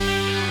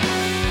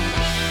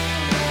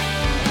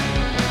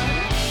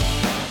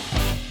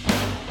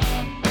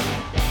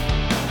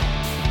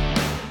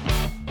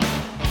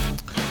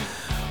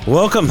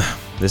Welcome.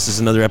 This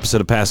is another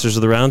episode of Pastors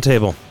of the Round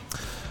Table.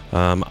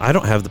 I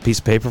don't have the piece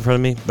of paper in front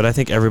of me, but I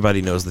think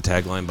everybody knows the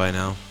tagline by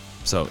now,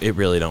 so it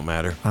really don't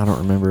matter. I don't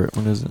remember it.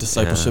 What is it?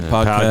 Discipleship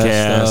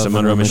podcast,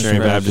 Monroe Missionary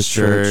Baptist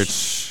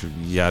Church,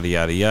 yada,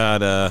 yada,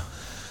 yada,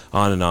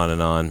 on and on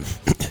and on.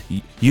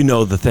 You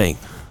know the thing.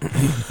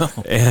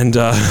 And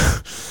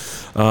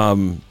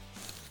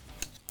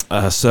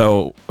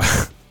so...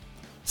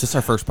 Is this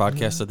our first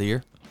podcast of the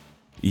year?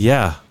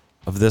 Yeah,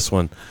 of this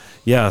one.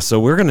 Yeah, so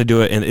we're going to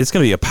do it, and it's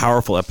going to be a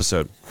powerful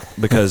episode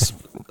because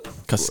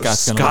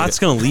Scott's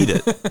going to lead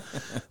it.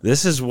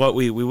 This is what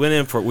we went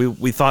in for.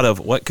 We thought of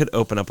what could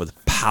open up with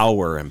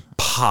power and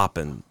pop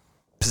and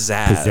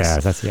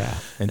pizzazz. That's yeah.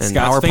 And Scott's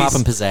Scott's power, face, pop,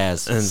 and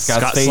pizzazz. And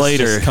Scott's Scott face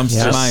Slater just comes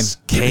to mind.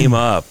 Came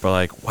up. We're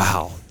like,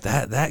 wow,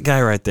 that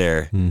guy right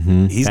there,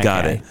 he's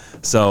got it.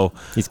 So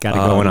he's got it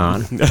going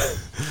on.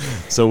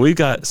 So we've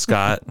got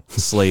Scott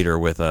Slater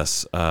with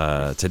us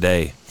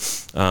today.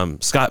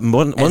 Scott,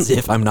 As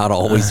if I'm not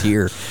always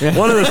here.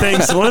 One of the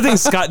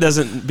things Scott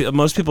doesn't,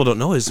 most people don't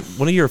know is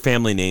one of your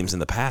family names in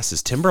the past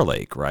is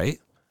Timberlake, right?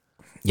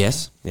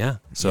 Yes. Yeah.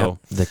 So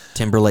the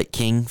Timberlake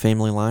King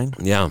family line.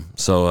 yeah.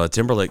 So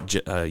Timberlake,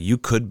 you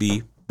could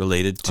be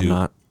related to I'm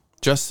not.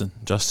 Justin.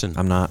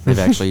 I'm not. We've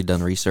actually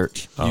done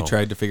research. You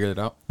tried to figure it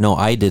out? No,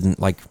 I didn't.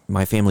 Like,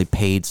 my family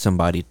paid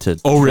somebody to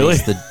really?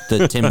 trace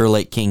the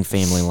Timberlake King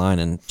family line,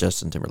 and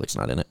Justin Timberlake's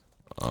not in it.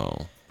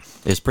 Oh,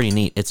 It's pretty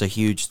neat. It's a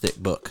huge, thick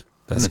book.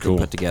 That's that they cool.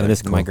 Put together. That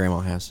is cool. My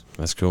grandma has.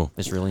 that's cool.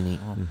 It's really neat.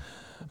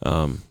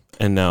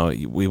 And now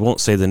we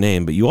won't say the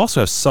name, but you also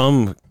have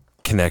some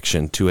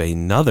connection to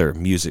another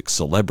music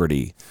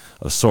celebrity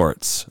of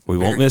sorts. We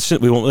won't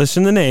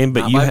mention the name,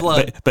 but Not by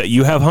blood. but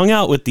you have hung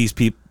out with these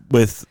people,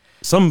 with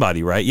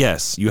somebody, right?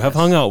 Yes, you have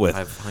hung out with.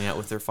 I've hung out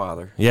with their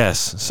father.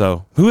 Yes.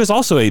 So who is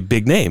also a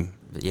big name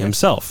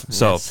himself.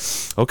 So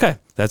okay,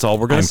 that's all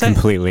we're gonna I'm say.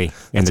 completely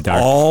in the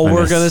dark. All on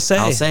we're this. gonna say.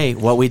 I'll say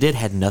what we did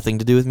had nothing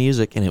to do with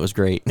music, and it was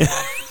great.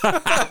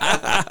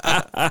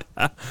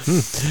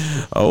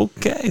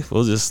 Okay,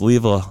 we'll just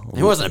leave a.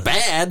 It wasn't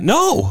bad.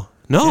 No.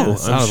 It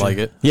sounded like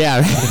it.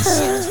 Yeah.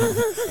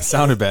 It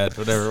sounded bad,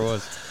 whatever it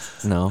was.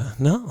 No.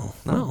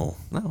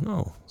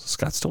 No.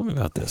 Scott's told me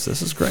about this.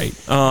 This is great.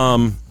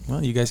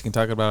 Well, you guys can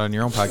talk about it on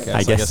your own podcast.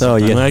 I guess so.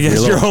 sometime. Yeah. I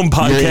guess your own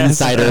podcast. Your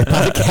insider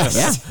podcast.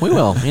 Yeah, we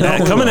will. You know,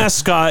 we Come will. and ask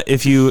Scott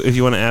if you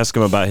want to ask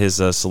him about his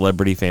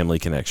celebrity family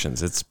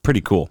connections. It's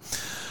pretty cool.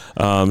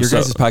 Your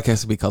guys'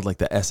 podcast would be called like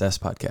the SS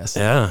podcast.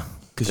 Yeah.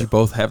 Because you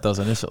both have those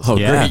initials. Oh,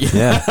 Yeah. great.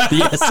 Yeah.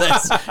 The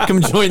SS.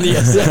 Come join the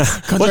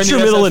SS. Come What's join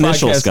your the middle SS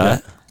initial, podcast,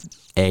 Scott?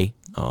 A.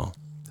 Oh,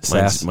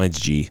 Sass. mine's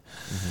G.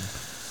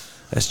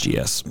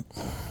 SGS.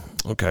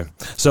 Okay.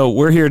 So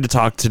we're here to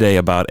talk today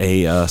about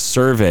a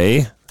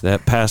survey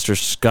that Pastor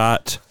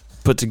Scott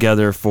put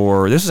together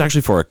for, this is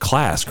actually for a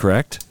class,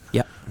 correct?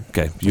 Yep.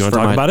 Okay. Do you want to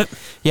talk about it?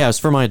 Yeah, it's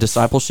for my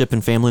discipleship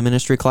and family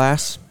ministry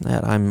class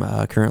that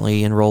I'm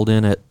currently enrolled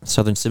in at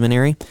Southern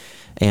Seminary.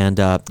 And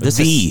this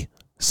is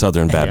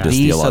Southern Baptist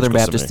the Theological Southern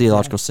Baptist Seminary.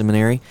 Theological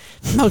Seminary.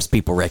 Most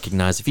people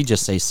recognize, if you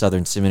just say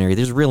Southern Seminary,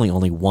 there's really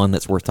only one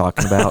that's worth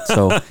talking about.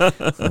 So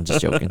I'm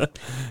just joking.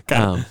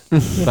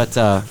 But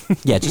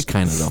yeah, just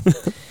kind of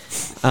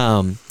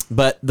though.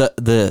 But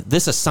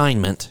this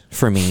assignment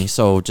for me,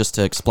 so just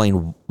to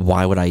explain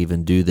why would I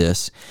even do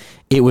this,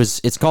 it was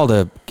called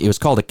a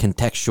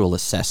contextual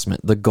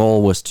assessment. The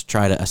goal was to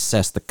try to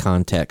assess the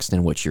context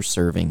in which you're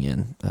serving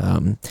in,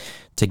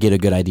 to get a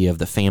good idea of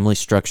the family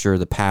structure,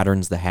 the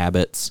patterns, the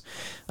habits,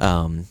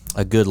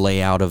 a good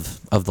layout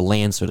of the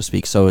land, so to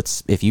speak. So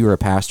it's, if you were a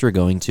pastor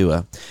going to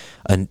a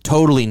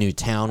totally new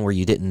town where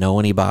you didn't know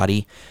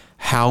anybody,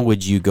 how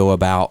would you go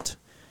about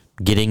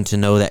getting to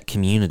know that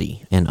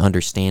community and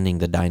understanding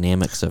the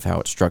dynamics of how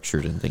it's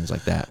structured and things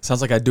like that?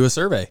 Sounds like I'd do a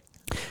survey.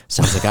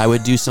 Sounds like I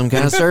would do some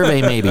kind of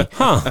survey, maybe.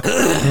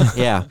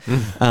 Yeah.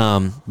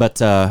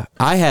 But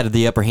I had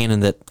the upper hand in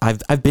that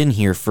I've been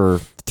here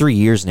for 3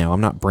 years now.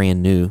 I'm not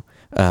brand new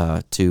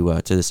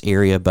to this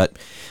area, but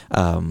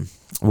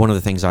one of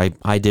the things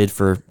I did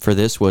for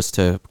this was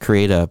to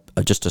create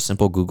just a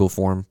simple Google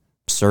form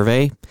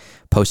survey,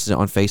 posted it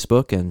on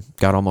Facebook, and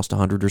got almost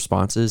 100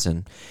 responses,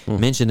 and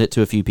mentioned it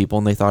to a few people,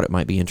 and they thought it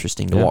might be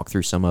interesting to walk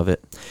through some of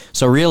it.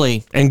 So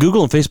really, And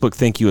Google and Facebook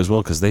thank you as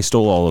well, because they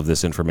stole all of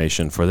this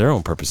information for their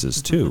own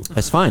purposes too.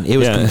 that's fine. It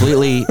was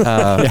completely,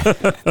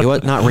 it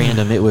was not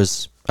random. It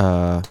was,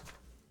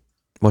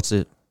 what's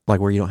it, like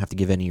where you don't have to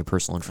give any of your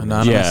personal information.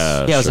 Anonymous.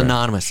 Yeah, Yeah, it was sure,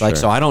 anonymous. Like,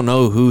 sure. so I don't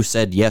know who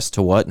said yes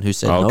to what and who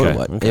said no Okay, to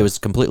what. okay. It was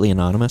completely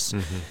anonymous,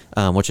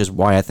 which is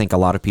why I think a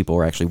lot of people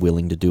were actually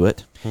willing to do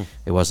it.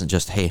 It wasn't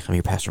just, hey, I'm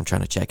your pastor, I'm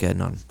trying to check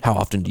in on how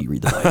often do you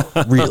read the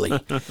Bible. Really.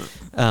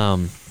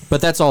 But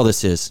that's all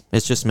this is.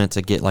 It's just meant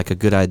to get like a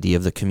good idea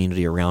of the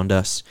community around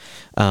us.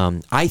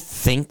 I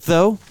think,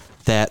 though,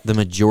 that the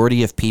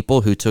majority of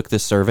people who took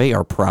this survey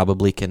are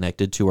probably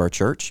connected to our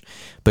church,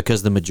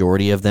 because the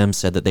majority of them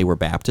said that they were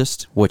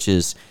Baptist, which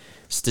is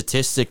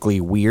statistically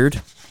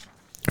weird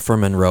for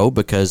Monroe,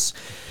 because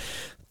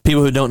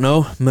people who don't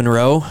know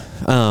Monroe,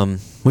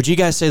 would you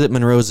guys say that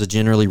Monroe is a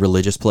generally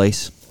religious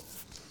place?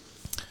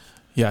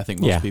 Yeah, I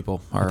think most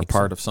people are a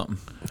part of something.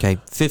 Okay,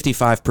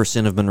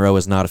 55% of Monroe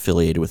is not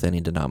affiliated with any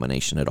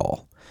denomination at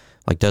all.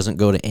 Like, doesn't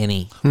go to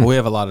any. Well, we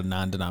have a lot of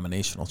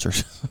non-denominational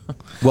churches.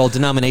 Well,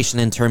 denomination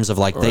in terms of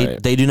like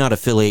they do not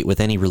affiliate with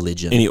any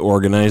religion. Any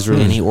organized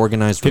religion? Any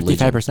organized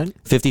religion. 55%?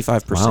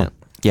 55%. Wow.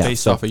 Yeah.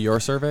 Based off of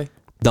your survey?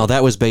 No,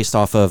 that was based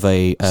off of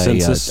a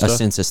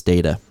census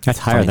data. That's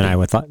higher than I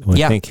would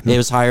think. It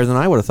was higher than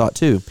I would have thought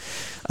too.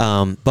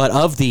 But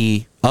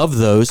of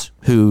those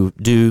who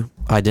do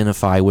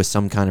identify with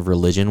some kind of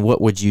religion,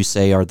 what would you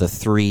say are the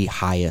three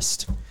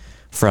highest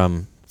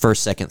from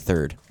first, second,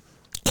 third?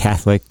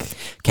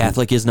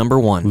 Catholic is number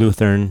one.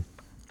 Lutheran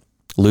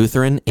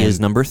is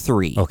number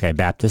three. Okay,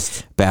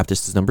 Baptist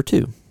is number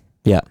two.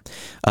 Yeah.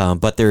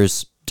 But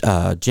there's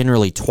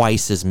generally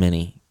twice as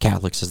many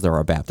Catholics as there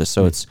are Baptists.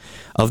 So it's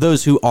of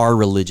those who are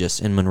religious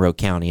in Monroe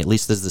County, at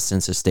least as the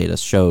census data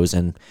shows,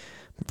 and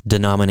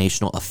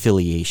denominational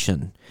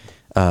affiliation.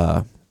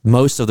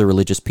 Most of the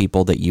religious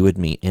people that you would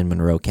meet in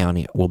Monroe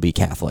County will be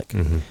Catholic.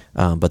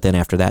 But then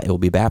after that, it will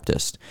be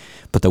Baptist.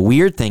 But the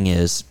weird thing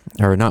is,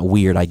 or not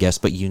weird, I guess,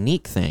 but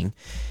unique thing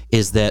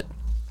is that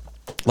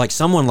like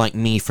someone like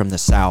me from the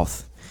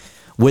South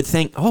would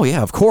think, oh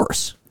yeah, of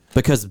course,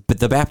 because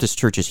the Baptist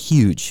church is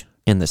huge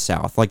in the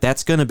South. Like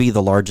that's going to be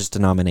the largest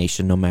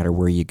denomination no matter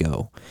where you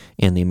go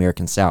in the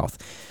American South.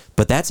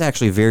 But that's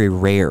actually very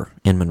rare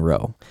in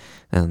Monroe.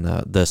 And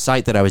the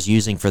site that I was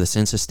using for the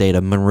census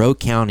data, Monroe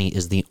County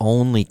is the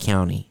only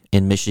county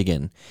in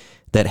Michigan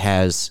that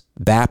has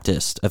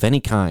Baptist of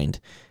any kind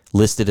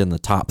listed in the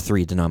top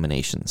 3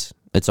 denominations.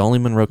 It's only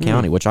Monroe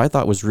County, which I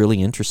thought was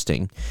really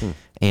interesting.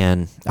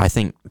 And I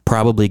think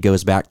probably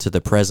goes back to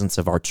the presence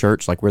of our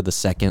church. Like we're the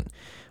second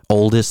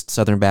oldest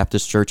Southern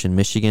Baptist church in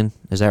Michigan.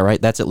 Is that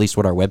right? That's at least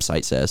what our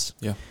website says.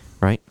 Yeah.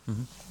 Right?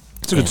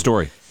 It's a good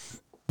story.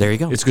 There you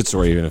go. It's a good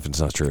story, even if it's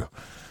not true.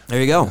 There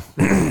you go.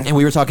 And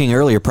we were talking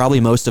earlier, probably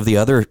most of the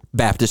other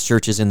Baptist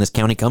churches in this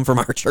county come from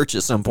our church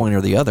at some point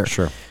or the other.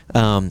 Sure.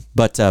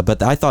 But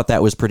I thought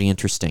that was pretty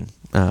interesting,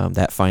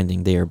 that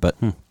finding there. But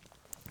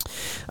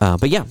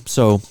yeah,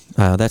 so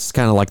that's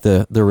kind of like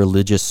the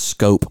religious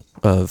scope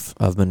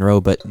of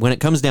Monroe. But when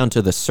it comes down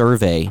to the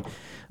survey,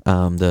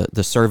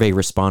 the survey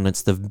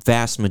respondents, the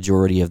vast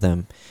majority of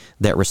them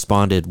that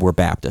responded were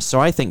Baptist. So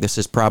I think this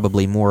is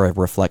probably more a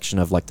reflection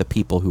of like the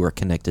people who are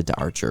connected to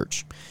our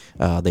church.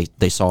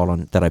 They saw it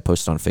on that I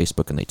posted on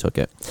Facebook and they took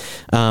it.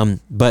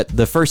 But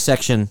the first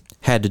section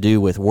had to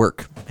do with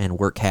work and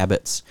work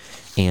habits,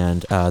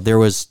 and there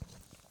was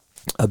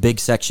a big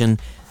section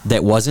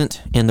that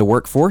wasn't in the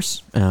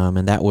workforce,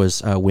 and that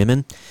was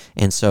women.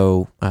 And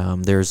so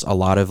there's a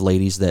lot of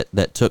ladies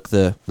that took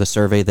the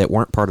survey that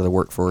weren't part of the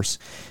workforce,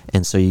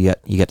 and so you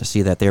got to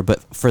see that there.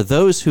 But for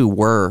those who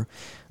were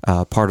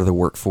part of the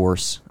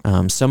workforce,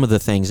 some of the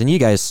things, and you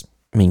guys,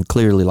 I mean,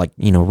 clearly, like,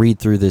 read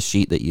through this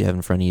sheet that you have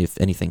in front of you. If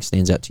anything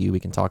stands out to you, we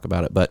can talk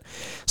about it. But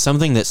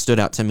something that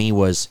stood out to me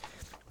was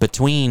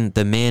between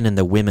the men and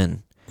the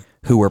women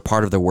who were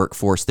part of the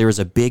workforce, there was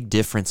a big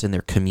difference in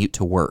their commute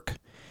to work.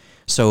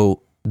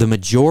 So the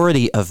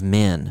majority of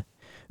men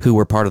who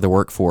were part of the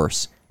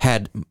workforce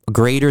had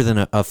greater than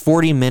a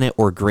 40-minute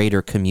or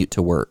greater commute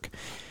to work,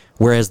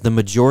 whereas the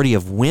majority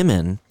of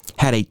women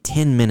had a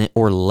 10-minute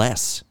or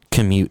less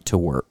commute to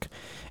work.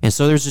 And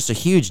so there's just a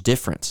huge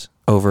difference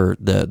over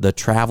the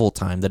travel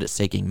time that it's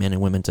taking men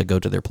and women to go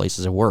to their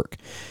places of work.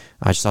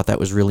 I just thought that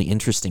was really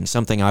interesting,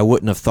 something I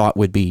wouldn't have thought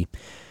would be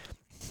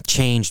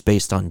changed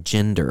based on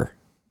gender,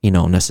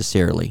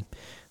 necessarily.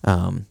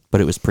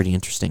 But it was pretty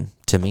interesting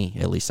to me,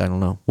 at least. I don't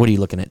know. What are you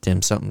looking at,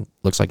 Tim? Something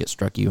looks like it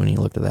struck you when you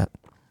looked at that.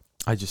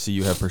 I just see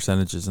you have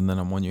percentages, and then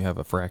on one you have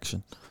a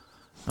fraction.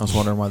 I was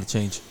wondering why the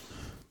change.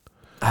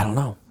 I don't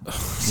know.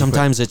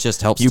 Sometimes it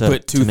just helps. You to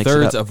put to mix it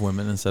 2/3 up. of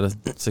women instead of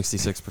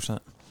 66%.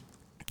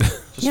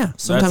 Yeah,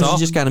 sometimes you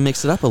just got to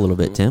mix it up a little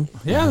bit, Tim.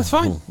 Yeah, that's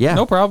fine. Yeah.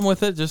 No problem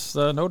with it. Just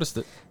noticed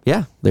it.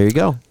 Yeah, there you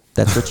go.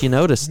 That's what you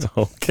noticed.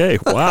 Okay,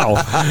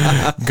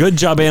 wow. Good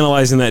job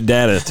analyzing that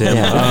data, Tim.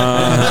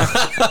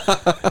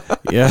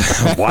 Yeah,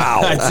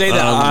 wow. I'd say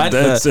that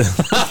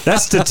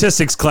that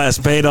statistics class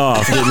paid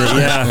off, didn't it?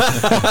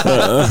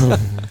 Yeah.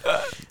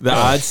 The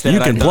odd stat You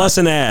I can got, plus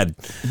and add.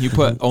 You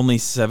put only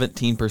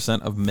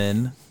 17% of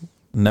men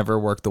never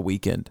work the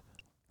weekend.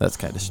 That's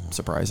kind of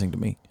surprising to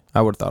me.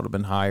 I would have thought it would have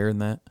been higher than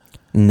that.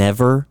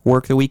 Never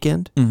work the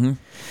weekend? Mm-hmm.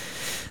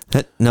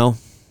 No.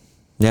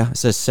 Yeah, it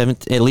says 7,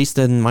 at least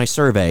in my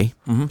survey.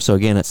 Mm-hmm. So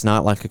again, it's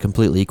not like a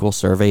completely equal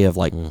survey of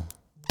like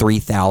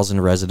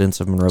 3,000 residents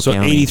of Monroe So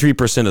County.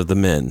 83% of the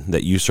men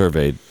that you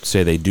surveyed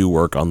say they do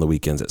work on the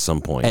weekends at some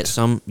point.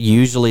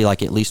 Usually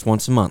like at least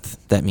once a month.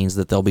 That means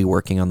that they'll be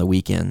working on the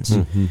weekends.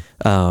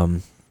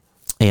 And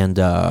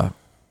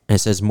it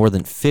says more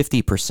than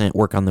 50%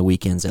 work on the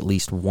weekends at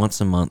least once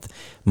a month.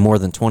 More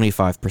than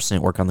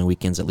 25% work on the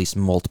weekends at least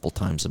multiple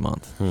times a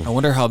month. I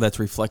wonder how that's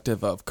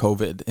reflective of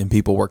COVID and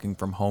people working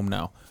from home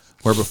now.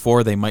 Where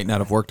before they might not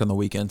have worked on the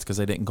weekends because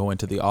they didn't go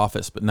into the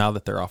office, but now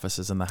that their office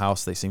is in the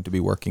house, they seem to be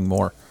working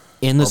more.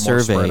 In the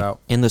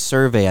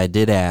survey, I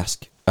did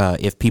ask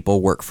if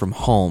people work from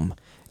home,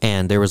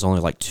 and there was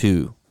only like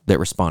 2 that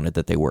responded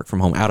that they work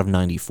from home out of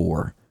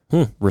 94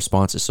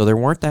 responses. So there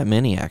weren't that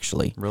many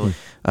actually. Really?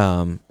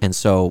 And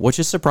so, which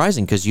is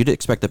surprising because you'd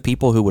expect the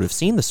people who would have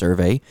seen the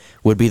survey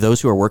would be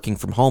those who are working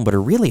from home but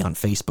are really on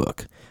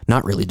Facebook,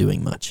 not really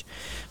doing much.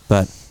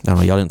 But I don't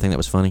know, y'all didn't think that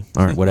was funny?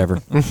 All right, whatever.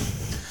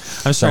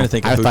 I was trying to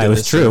think. I of thought it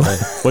was true.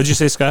 What'd you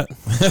say, Scott?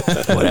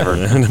 Whatever.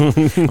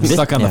 I'm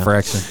stuck on the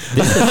fraction.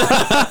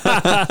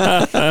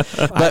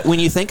 But when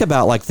you think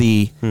about like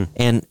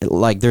and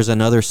like there's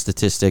another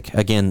statistic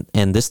again,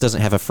 and this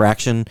doesn't have a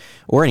fraction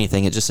or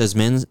anything. It just says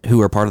men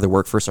who are part of the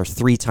workforce are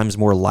 3 times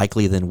more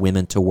likely than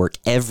women to work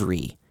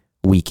every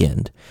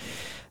weekend.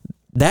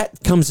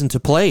 That comes into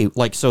play.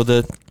 Like, so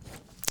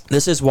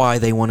this is why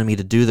they wanted me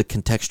to do the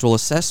contextual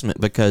assessment,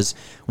 because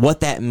what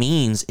that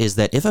means is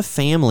that if a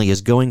family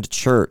is going to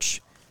church,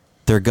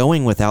 they're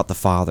going without the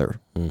father,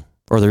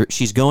 or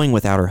she's going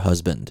without her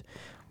husband,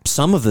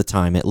 some of the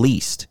time at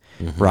least,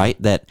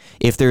 right? That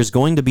if there's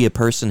going to be a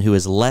person who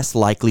is less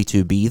likely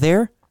to be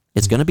there,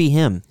 it's going to be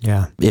him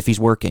if he's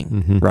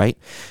working, right?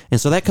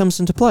 And so that comes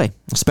into play,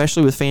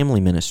 especially with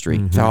family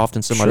ministry, how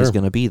often somebody's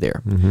going to be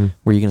there.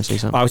 Were you going to say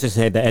something? I was just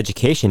going to say that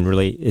education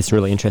is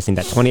really interesting,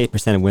 that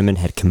 28% of women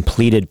had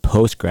completed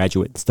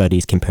postgraduate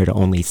studies compared to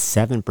only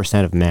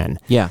 7% of men.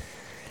 Yeah.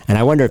 And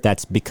I wonder if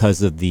that's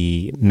because of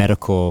the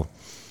medical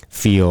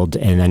field,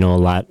 and I know a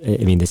lot,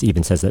 I mean, this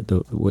even says that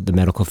the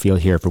medical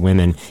field here for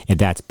women, if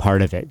that's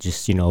part of it,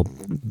 just,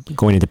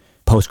 going into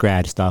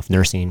post-grad stuff,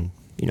 nursing,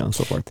 and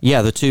so forth.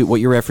 Yeah, what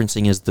you're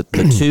referencing is the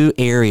 2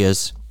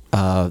 areas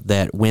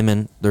that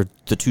women, the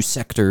 2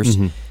 sectors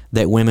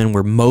that women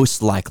were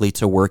most likely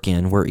to work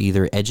in were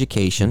either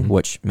education,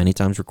 which many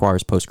times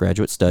requires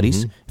postgraduate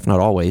studies, if not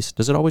always.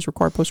 Does it always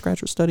require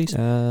postgraduate studies?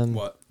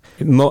 What?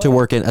 To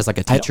work in as like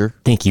a teacher?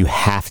 I think you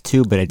have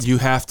to, but You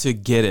have to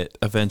get it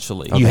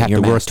eventually. you have to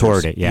your work master's.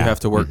 toward it. Yeah, You have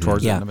to work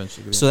towards it Yeah. and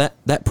eventually get it. So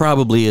that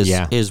probably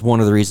is one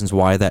of the reasons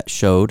why that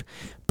showed.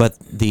 But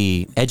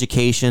the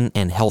education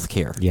and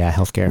healthcare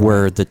healthcare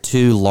were the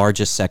 2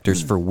 largest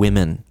sectors for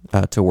women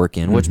to work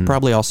in, which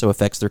probably also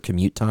affects their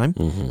commute time.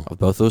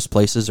 Both those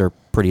places are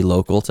pretty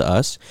local to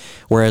us.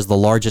 Whereas the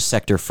largest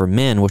sector for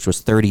men, which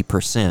was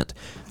 30%,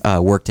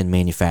 worked in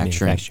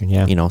manufacturing.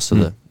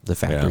 So the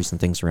factories and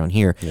things around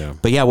here. Yeah.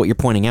 But what you're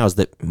pointing out is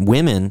that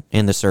women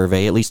in the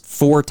survey, at least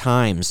 4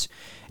 times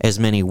as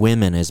many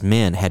women as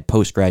men had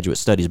postgraduate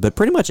studies, but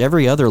pretty much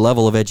every other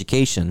level of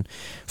education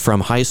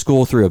from high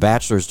school through a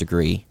bachelor's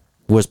degree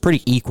was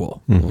pretty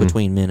equal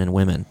between men and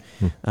women.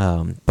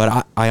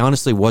 But I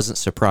honestly wasn't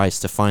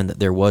surprised to find that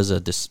there was a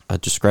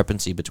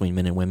discrepancy between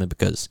men and women,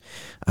 because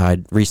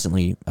I'd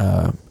recently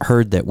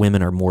heard that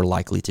women are more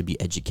likely to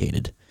be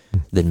educated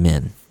than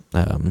men.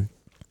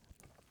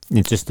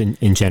 It's just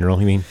in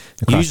general, you mean?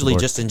 Usually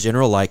just in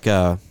general, like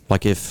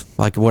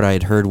what I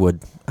had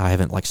heard I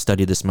haven't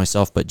studied this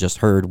myself, but just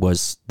heard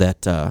was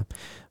that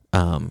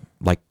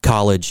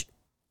college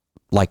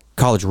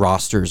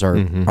rosters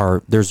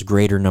are there's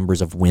greater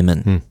numbers of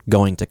women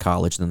going to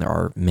college than there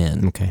are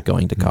men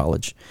going to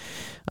college.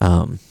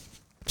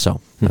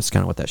 So that's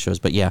kind of what that shows.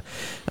 But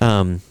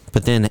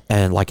but then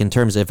in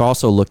terms of, I've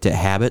also looked at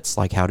habits,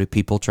 like how do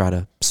people try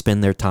to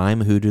spend their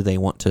time? Who do they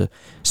want to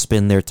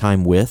spend their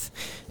time with?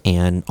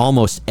 And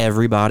almost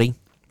everybody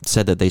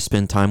said that they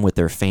spend time with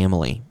their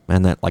family,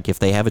 and that if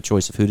they have a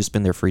choice of who to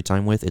spend their free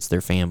time with, it's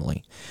their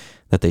family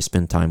that they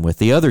spend time with.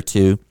 The other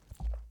 2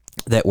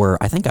 that were,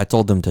 I think I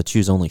told them to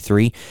choose only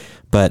 3,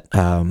 but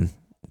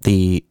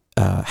the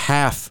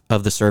half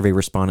of the survey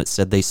respondents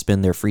said they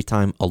spend their free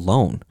time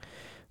alone,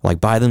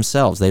 by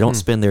themselves. They don't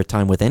spend their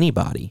time with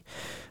anybody.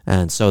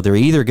 And so they're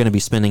either going to be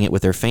spending it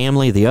with their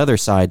family. The other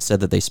side said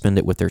that they spend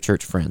it with their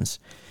church friends,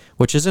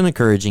 which is an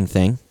encouraging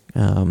thing.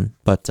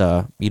 But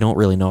you don't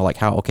really know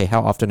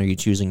how often are you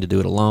choosing to do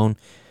it alone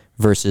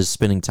versus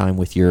spending time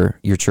with your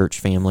church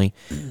family.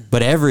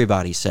 But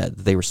everybody said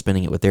that they were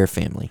spending it with their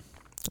family,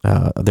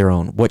 their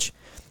own, which,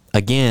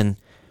 again,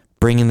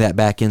 bringing that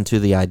back into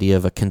the idea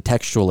of a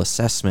contextual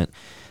assessment,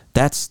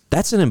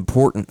 that's an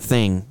important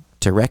thing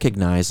to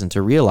recognize and to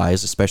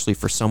realize, especially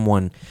for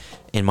someone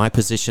in my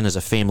position as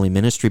a family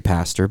ministry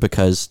pastor,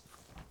 because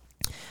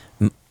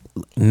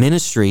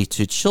ministry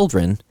to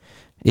children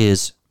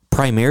is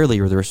primarily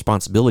the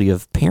responsibility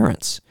of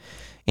parents.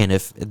 And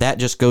if that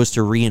just goes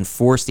to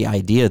reinforce the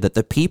idea that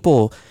the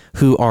people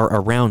who are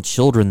around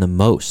children the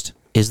most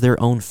is their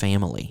own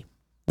family,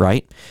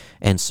 right?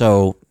 And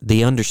so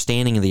the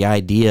understanding of the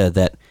idea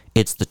that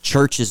it's the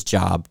church's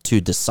job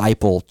to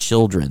disciple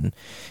children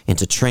and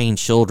to train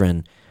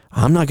children,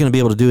 I'm not going to be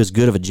able to do as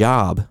good of a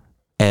job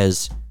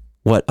as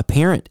what a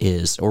parent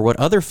is, or what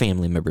other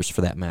family members for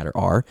that matter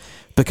are,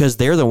 because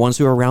they're the ones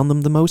who are around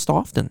them the most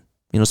often,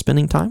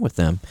 spending time with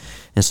them.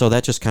 And so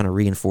that just kind of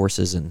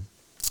reinforces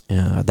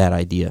that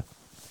idea.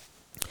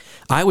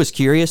 I was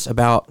curious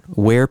about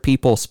where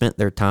people spent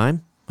their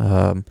time,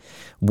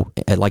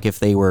 if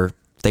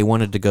they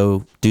wanted to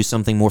go do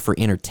something more for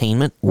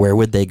entertainment, where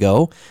would they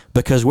go?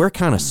 Because we're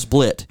kind of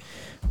split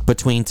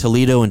between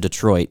Toledo and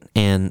Detroit,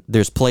 and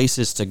there's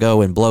places to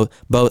go and both.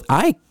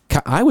 I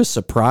was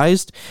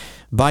surprised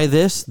by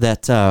this,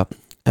 that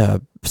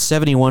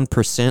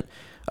 71%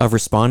 of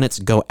respondents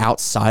go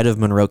outside of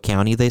Monroe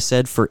County, they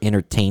said, for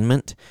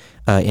entertainment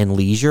and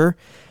leisure.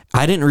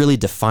 I didn't really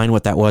define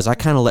what that was. I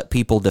kind of let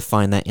people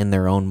define that in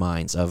their own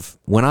minds of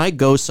when I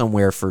go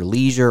somewhere for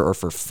leisure or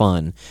for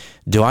fun,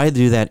 do I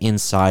do that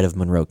inside of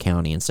Monroe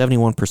County? And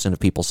 71% of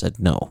people said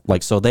no.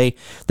 Like, so they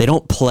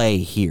don't play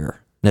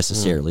here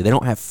necessarily. They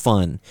don't have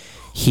fun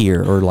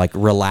here or like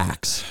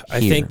relax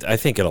here. I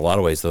think in a lot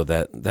of ways though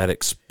that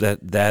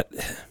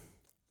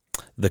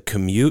the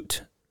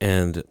commute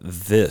and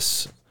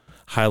this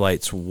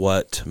highlights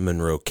what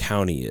Monroe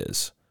County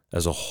is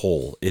as a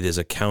whole. It is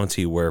a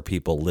county where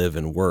people live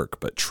and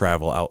work, but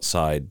travel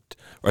outside.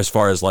 Or as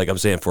far as like I'm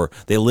saying,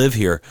 they live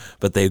here,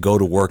 but they go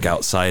to work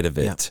outside of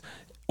it,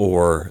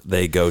 or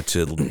they go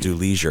to do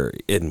leisure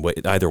in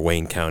either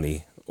Wayne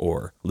County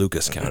or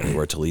Lucas County,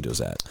 where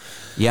Toledo's at.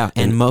 Yeah,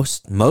 and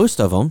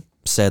most of them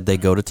said they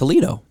go to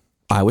Toledo.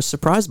 I was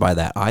surprised by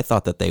that. I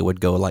thought that they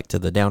would go like to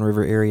the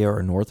downriver area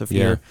or north of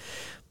here,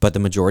 but the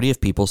majority of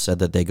people said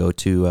that they go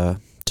to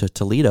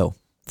Toledo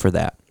for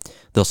that.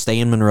 They'll stay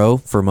in Monroe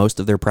for most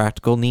of their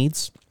practical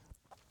needs,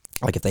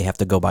 like if they have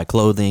to go buy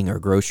clothing or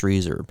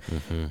groceries or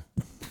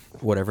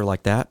whatever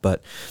like that.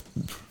 But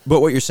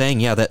what you're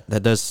saying, yeah,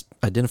 that does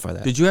identify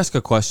that. Did you ask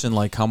a question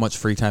like how much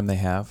free time they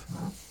have?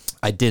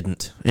 I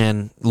didn't.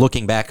 And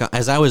looking back,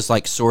 as I was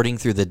like sorting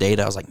through the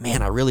data, I was like,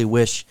 man, I really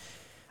wish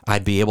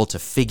I'd be able to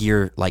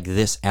figure like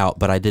this out,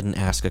 but I didn't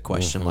ask a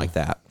question like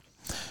that.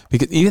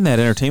 Because even that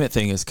entertainment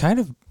thing is kind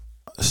of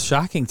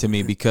shocking to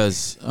me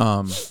because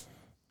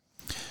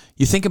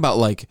you think about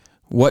like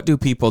what do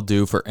people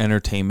do for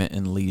entertainment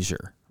and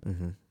leisure,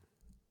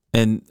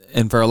 and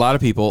for a lot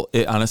of people,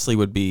 it honestly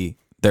would be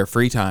their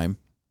free time,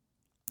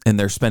 and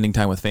they're spending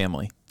time with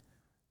family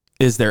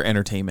is their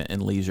entertainment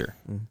and leisure,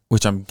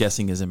 which I'm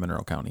guessing is in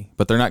Monroe County,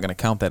 but they're not going to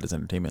count that as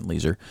entertainment and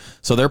leisure.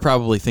 So they're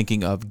probably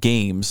thinking of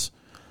games,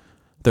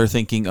 they're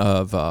thinking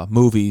of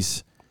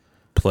movies,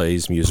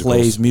 Plays,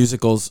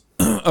 musicals,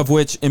 of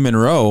which in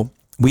Monroe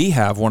we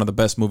have one of the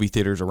best movie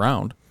theaters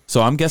around.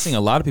 So I'm guessing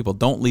a lot of people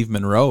don't leave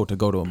Monroe to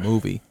go to a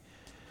movie.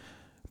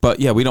 But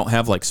yeah, we don't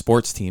have like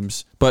sports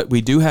teams, but we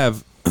do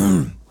have,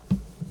 and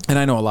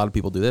I know a lot of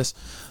people do this,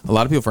 a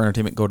lot of people for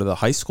entertainment go to the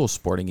high school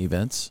sporting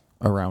events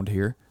around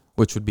here,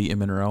 which would be in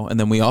Monroe. And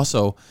then we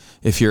also,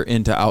 if you're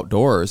into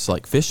outdoors,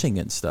 like fishing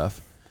and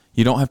stuff,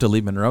 you don't have to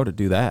leave Monroe to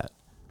do that.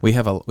 We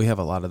have a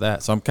lot of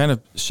that. So I'm kind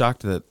of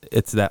shocked that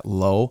it's that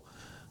low.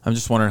 I'm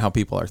just wondering how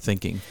people are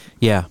thinking.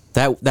 Yeah,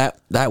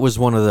 that was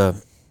one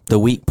of the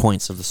weak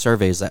points of the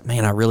survey is that,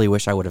 man, I really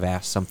wish I would have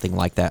asked something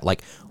like that.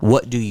 Like,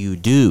 what do you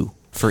do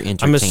for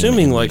entertainment? I'm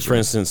assuming, like, leisure? for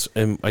instance,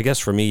 and I guess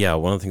for me, yeah,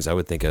 one of the things I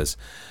would think is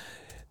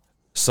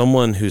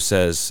someone who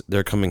says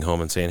they're coming home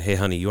and saying, hey,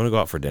 honey, you want to go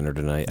out for dinner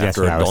tonight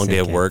after a long day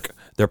of work?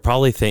 They're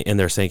probably thinking,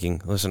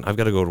 listen, I've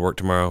got to go to work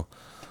tomorrow.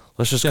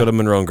 Let's just go to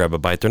Monroe and grab a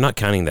bite. They're not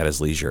counting that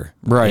as leisure,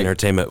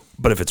 entertainment.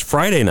 But if it's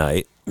Friday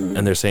night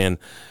and they're saying,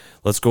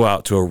 let's go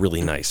out to a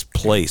really nice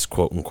place,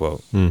 quote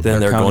unquote, then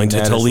they're going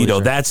to Toledo.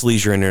 That's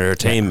leisure and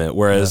entertainment.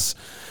 Whereas,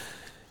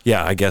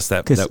 I guess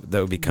that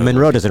would be kind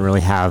Monroe doesn't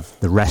really have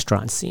the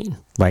restaurant scene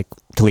like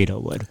Toledo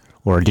would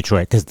or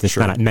Detroit because it's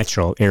not a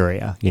metro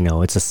area. You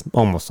know, it's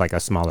almost like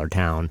a smaller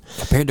town.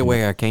 Compared to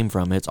where I came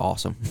from, it's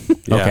awesome.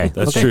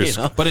 That's true. You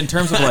know? But in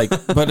terms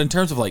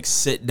of like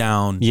sit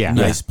down,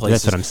 nice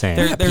places. That's what I'm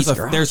saying.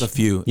 There's a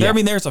few. Yeah. I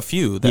mean, there's a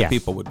few that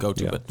people would go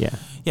to, but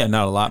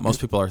not a lot.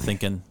 Most people are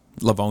thinking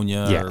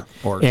Livonia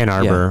or Ann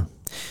Arbor.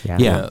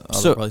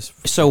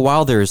 So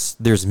while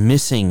there's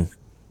missing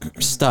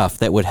stuff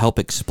that would help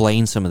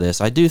explain some of this,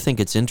 I do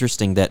think it's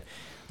interesting that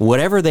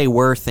whatever they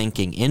were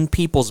thinking in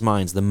people's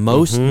minds, the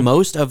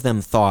most of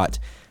them thought,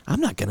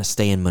 I'm not going to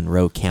stay in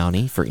Monroe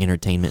County for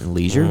entertainment and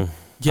leisure.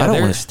 I don't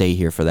want to stay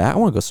here for that. I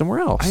want to go somewhere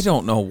else. I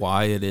don't know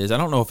why it is. I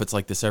don't know if it's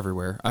like this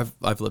everywhere.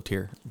 I've lived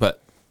here,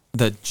 but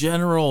the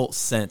general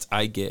sense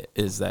I get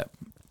is that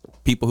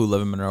people who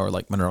live in Monroe are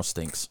like, Monroe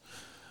stinks.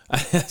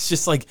 It's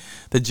just like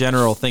the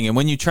general thing. And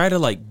when you try to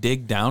like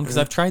dig down, because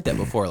I've tried that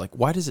before, like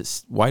why does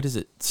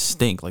it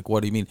stink? Like,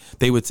 what do you mean?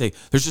 They would say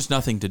there's just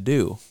nothing to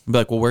do. I'd be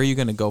like, well, where are you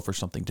going to go for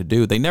something to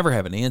do? They never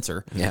have an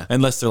answer,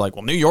 unless they're like,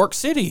 well, New York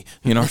City,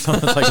 or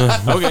something. It's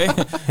like,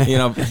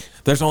 okay,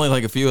 there's only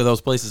like a few of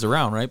those places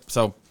around, right?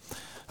 So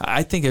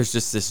I think there's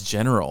just this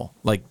general,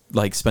 like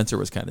Spencer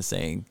was kind of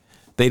saying,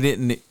 they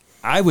didn't.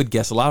 I would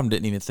guess a lot of them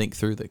didn't even think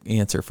through the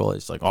answer fully.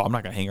 It's like, oh, I'm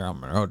not going to hang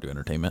around Monroe to do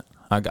entertainment.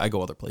 I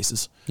go other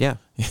places. Yeah.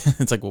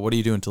 It's like, well, what do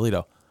you do in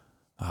Toledo?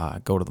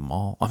 Go to the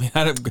mall. I mean,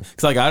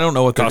 it's like, I don't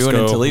know what they're doing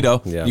in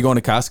Toledo. Yeah. You going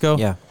to Costco?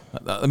 Yeah.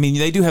 I mean,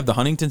 they do have the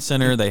Huntington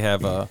Center. They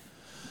have,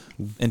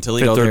 in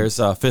Toledo, there's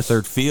Fifth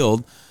Third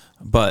Field,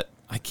 but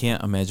I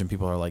can't imagine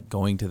people are like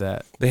going to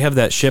that. They have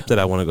that ship that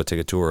I want to go take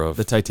a tour of.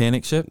 The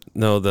Titanic ship?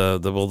 No, the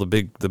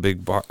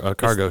big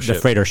cargo ship.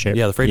 The freighter ship.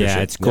 Yeah, the freighter ship.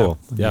 Yeah, it's cool.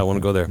 Yeah, I want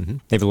to go there. Mm-hmm.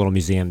 They have a little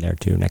museum there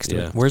too next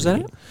to it. Where's that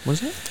at? Where's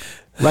that?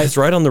 Right, it's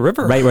right on the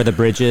river. Right where the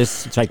bridge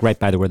is. It's like right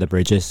by where the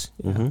bridge is.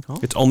 Mm-hmm. Oh.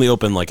 It's only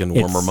open like in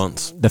warmer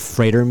months. The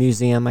Freighter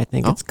Museum, I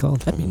think it's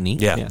called. That'd be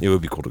neat. Yeah, it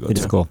would be cool to go to. It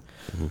is cool.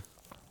 Mm-hmm.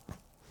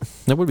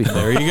 That would be fun.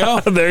 There you go.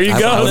 There you I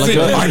go. would like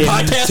to- Our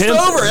podcast Tim,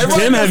 over. Everyone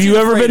Tim, goes have to you the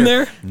ever been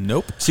freighter. there?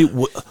 Nope. See,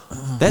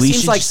 That we seems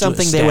should like just do a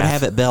something they would staff.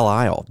 have at Belle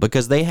Isle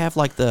because they have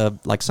like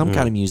some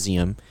kind of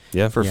museum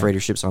Yeah. for Yeah. freighter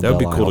ships on That would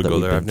be Belle cool Isle to go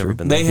we've there. been I've never through.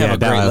 been there. They have Yeah, a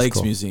Belle Great Isle's Lakes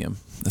cool. Museum.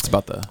 That's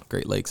about the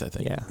Great Lakes, I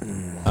think. Yeah.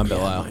 On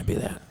Belle Isle. Might be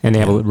that. And they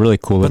have a really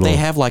cool But little. they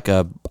have like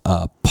a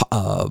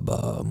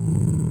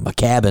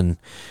cabin.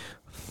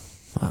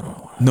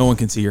 No one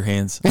can see your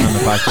hands on the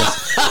podcast.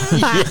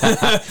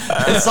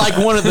 It's like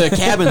one of the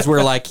cabins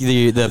where like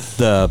the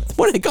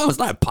what do they call it? It's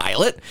not a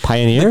pilot.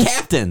 Pioneer? The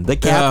captain. The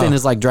captain Oh.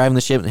 is like driving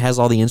the ship and has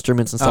all the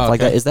instruments and stuff Oh,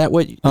 like okay. that. Is that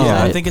what? Yeah,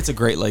 is I think it's a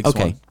Great Lakes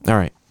Okay. one. All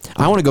right.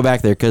 I want to go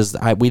back there because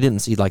we didn't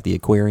see like the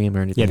aquarium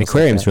or anything. Yeah, the else like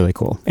aquarium's that. really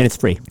cool, and it's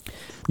free. You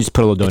just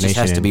put a little It donation. just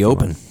has to in be if you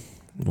open. want.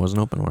 It wasn't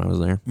open when I was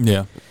there.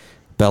 Yeah.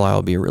 Belle Isle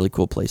would be a really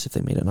cool place if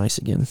they made it nice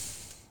again.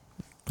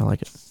 I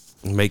like it.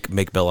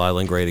 Make Belle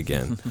Island great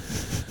again.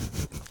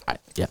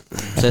 Yeah.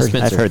 I've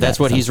heard That's that.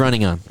 what he's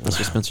running on. That's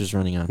what Spencer's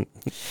running on.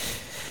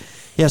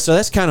 Yeah, so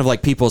that's kind of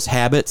like people's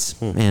habits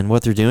and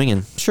what they're doing.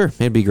 And sure,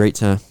 it'd be great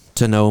to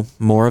know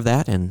more of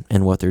that and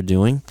what they're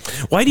doing.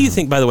 Why do you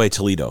think, by the way,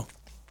 Toledo?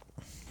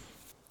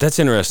 That's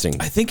interesting.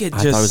 I think it I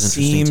thought it was just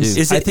interesting, seems.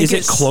 too. Is I it think is it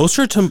it's-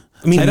 closer to?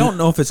 I mean, I don't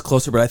know if it's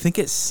closer, but I think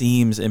it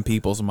seems in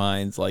people's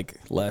minds like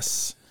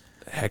less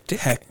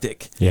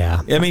hectic.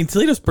 Yeah. I mean,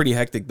 Toledo's pretty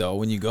hectic though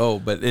when you go,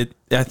 but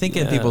I think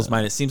in people's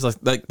mind it seems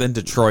like then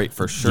Detroit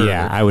for sure.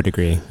 Yeah, I would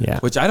agree. Yeah.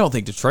 Which I don't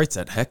think Detroit's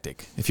that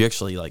hectic. If you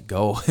actually like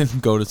go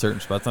and go to certain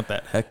spots, not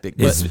that hectic.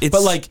 But,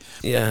 It's- like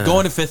yeah.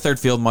 going to Fifth Third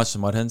Field, much to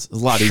Mud Hens, is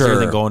a lot easier Sure.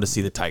 than going to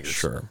see the Tigers.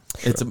 Sure.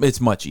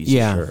 It's much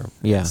easier.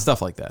 Yeah. Yeah.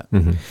 Stuff like that.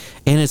 And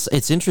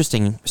it's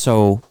interesting.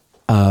 So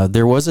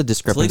there was a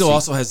discrepancy. Toledo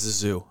also has the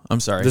zoo. I'm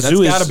sorry. The That's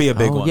zoo is- got to be a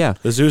big Oh, one. yeah.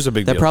 The zoo's a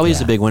big That deal. probably is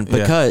a Yeah. big one Yeah.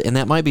 because, and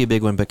that might be a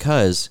big one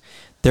because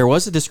there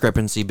was a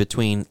discrepancy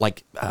between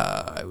like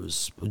it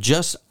was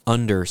just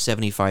under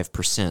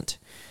 75%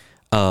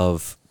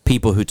 of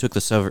people who took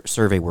the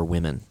survey were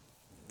women.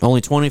 Only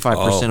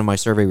 25% of my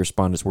survey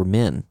respondents were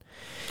men.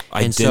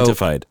 And so-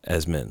 Identified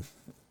as men.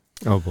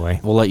 Oh boy.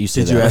 We'll let you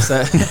say Did you ask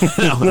that?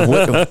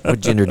 what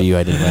gender do you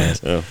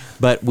identify as?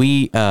 But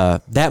we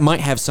that might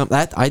have some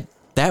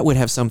that would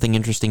have something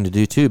interesting to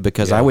do too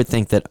because I would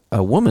think that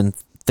a woman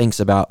thinks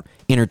about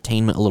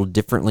entertainment a little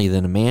differently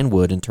than a man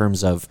would in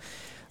terms of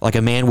like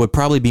a man would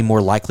probably be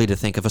more likely to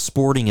think of a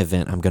sporting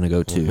event I'm going to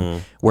go to,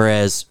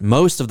 whereas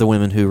most of the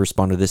women who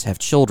respond to this have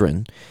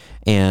children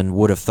and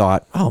would have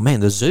thought, oh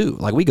man, the zoo,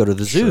 like we go to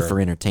the zoo for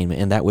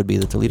entertainment, and that would be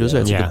the Toledo Zoo.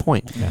 That's a Yeah. good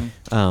point.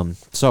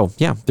 So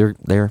yeah, there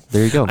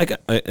you go.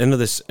 I know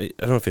this. I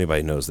don't know if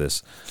anybody knows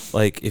this.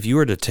 Like, if you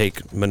were to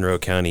take Monroe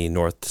County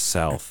north to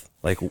south,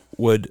 like,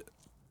 would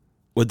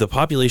the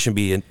population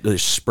be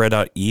spread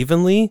out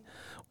evenly,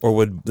 or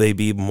would they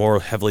be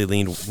more heavily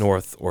leaned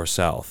north or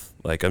south?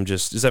 Like,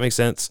 does that make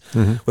sense?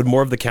 Would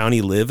more of the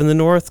county live in the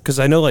north? Because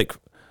I know, like,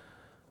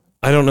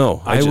 I don't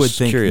know. I would just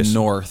think curious.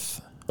 north.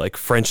 Like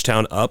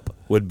Frenchtown up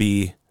would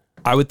be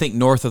I would think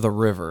north of the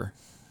river.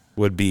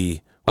 would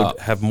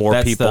have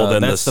more people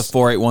than that's the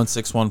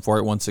 48161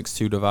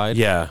 48162 divide.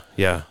 Yeah,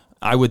 yeah.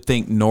 I would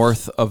think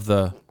north of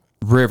the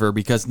river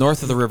because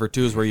north of the river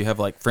too is where you have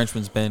like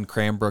Frenchman's Bend,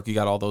 Cranbrook. You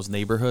got all those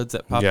neighborhoods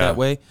that pop Yeah. that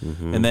way,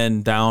 and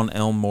then down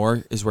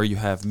Elmore is where you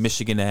have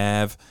Michigan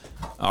Ave,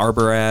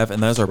 Arbor Ave,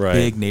 and those are Right.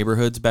 big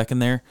neighborhoods back in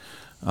there.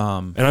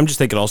 And I'm just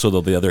thinking also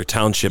the other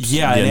townships.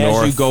 Yeah, and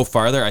north, as you go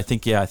farther, I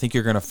think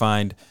you're gonna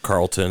find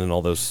Carlton and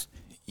all those.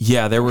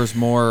 there was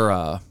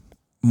more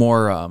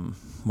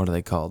what are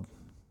they called?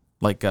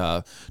 Like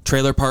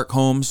trailer park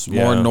homes,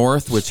 more Yeah,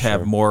 north, which sure.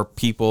 have more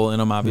people in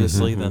them,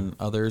 obviously, than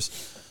others.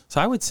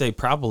 So I would say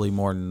probably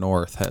more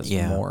north has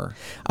more.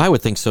 I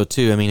would think so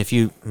too. I mean,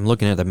 I'm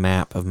looking at the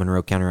map of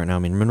Monroe County right now, I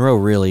mean, Monroe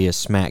really is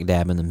smack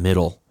dab in the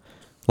middle.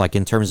 Like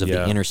in terms of the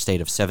Yeah. interstate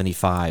of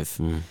 75,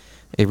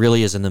 it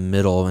really is in the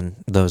middle, and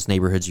those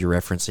neighborhoods you're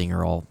referencing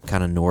are all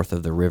kind of north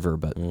of the river.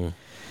 But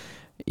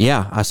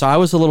yeah, so I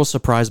was a little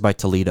surprised by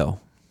Toledo.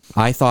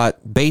 I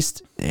thought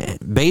based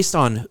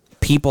on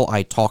people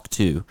I talked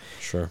to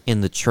Sure.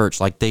 in the church,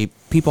 like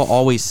people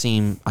always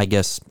seem, I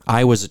guess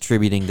I was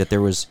attributing that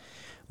there was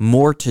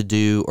more to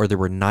do or there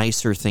were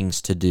nicer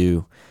things to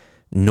do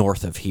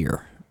north of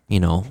here,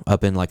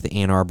 up in like the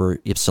Ann Arbor,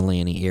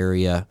 Ypsilanti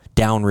area,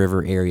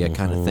 downriver area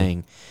kind of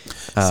thing.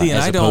 See, and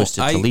as opposed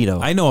to Toledo.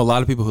 I know a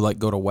lot of people who like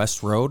go to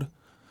West Road,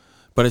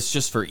 but it's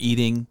just for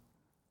eating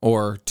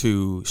or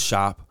to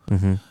shop.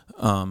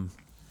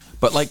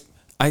 But like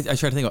I try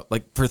to think about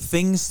like for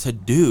things to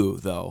do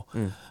though.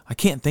 I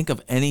can't think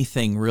of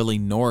anything really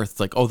north.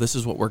 Like, oh, this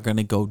is what we're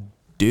gonna go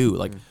do.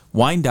 Like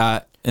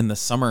Wyandotte in the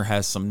summer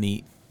has some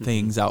neat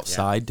things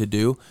outside to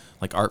do,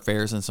 like art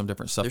fairs and some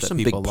different stuff. There's that some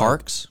big people love.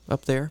 parks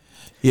up there.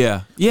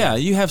 Yeah,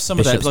 you have some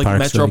of Bishop's that, like Park's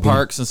metro really good.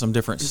 parks and some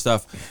different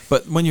stuff.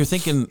 But when you're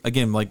thinking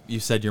again, like you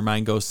said, your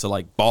mind goes to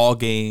like ball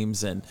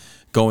games and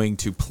going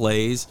to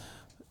plays.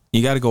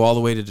 You got to go all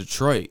the way to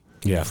Detroit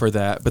for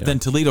that. But then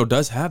Toledo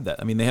does have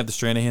that. I mean, they have the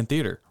Stranahan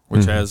Theater,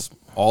 which has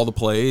all the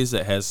plays.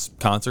 It has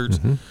concerts.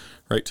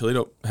 Right,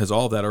 Toledo has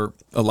all of that. Or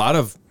a lot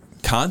of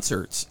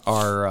concerts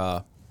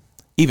are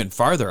even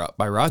farther up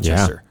by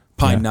Rochester,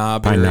 Pine Yeah.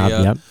 Knob Pine area.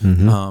 Knob, yep.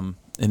 Mhm.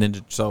 And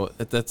then so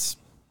that's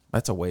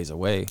a ways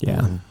away.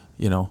 Yeah.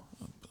 You know,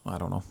 I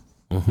don't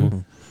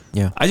know.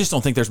 Yeah. I just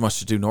don't think there's much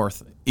to do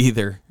north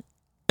either.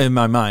 In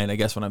my mind, I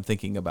guess when I'm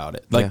thinking about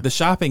it, like Yeah. the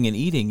shopping and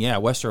eating,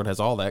 West Road has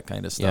all that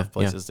kind of stuff, Yeah,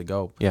 places to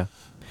go. Yeah.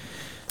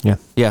 Yeah.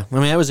 Yeah. I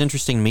mean, that was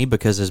interesting to me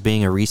because as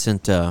being a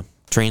recent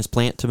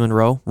transplant to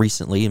Monroe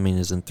recently, I mean,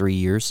 as in 3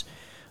 years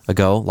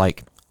ago,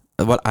 like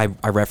what I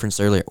referenced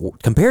earlier,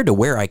 compared to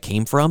where I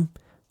came from,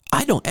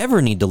 I don't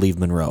ever need to leave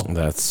Monroe.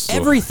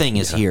 Everything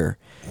is here.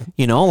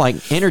 You know,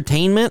 like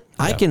entertainment,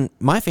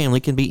 my family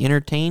can be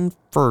entertained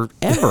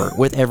forever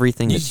with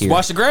everything that's Just here.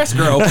 watch the grass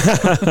grow.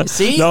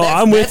 See? No,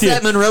 That's- I'm with that's you.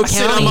 that Monroe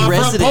Sit on County my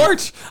front resident.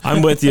 porch.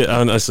 I'm with you,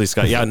 honestly,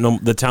 Scott. Yeah, no,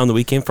 the town that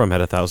we came from had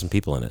 1,000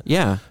 people in it.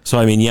 Yeah. So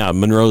I mean, yeah,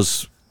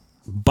 Monroe's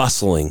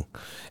bustling.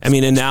 I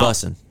mean, and now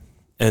Bussin'.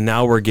 and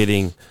now we're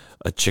getting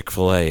a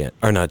Chick-fil-A,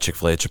 or not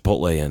Chick-fil-A, a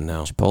Chipotle in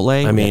now.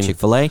 Chipotle, I mean,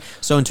 Chick-fil-A.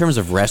 So in terms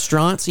of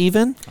restaurants,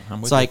 even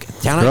it's with like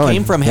town I Growing,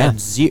 came from yeah.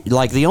 had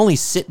like the only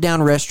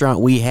sit-down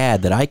restaurant we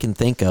had that I can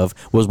think of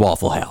was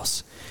Waffle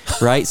House,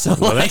 right? So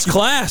well, that's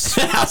class.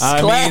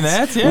 I mean,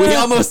 that's we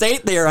almost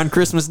ate there on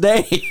Christmas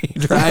Day,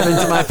 driving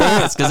to my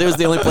parents because it was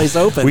the only place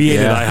open. We ate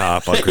at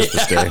IHOP on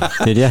Christmas Day.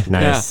 Did you? yeah.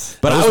 Nice.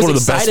 But That I was was one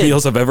of the best excited.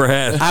 meals I've ever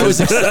had. I was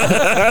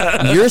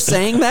excited. You're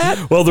saying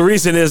that? Well, the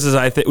reason is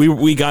I think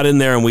we got in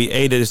there and we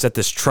ate it at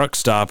this truck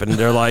stop, and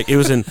they're like, it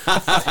was in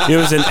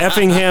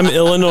Effingham,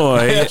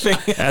 Illinois, at the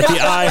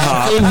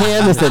IHOP.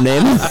 Effingham is the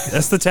name.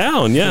 That's the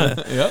town, yeah.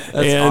 Yep.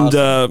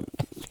 And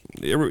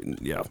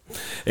yeah,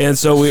 and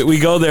so we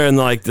go there, and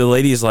like the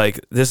lady's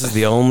like, this is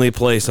the only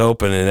place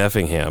open in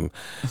Effingham,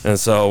 and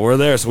so we're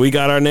there. So we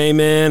got our name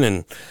in,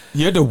 and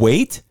You had to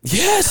wait?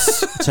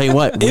 yes. Tell you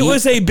what, It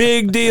was a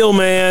big deal,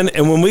 man.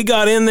 And when we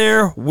got in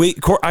there,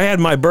 I had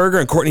my burger,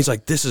 and Courtney's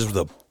like, "This is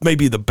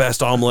maybe the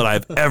best omelet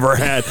I've ever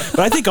had."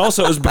 But I think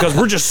also it was because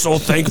we're just so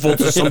thankful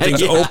that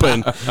something's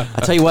open. I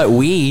tell you what,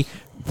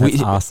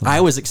 That's awesome. I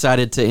was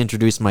excited to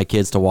introduce my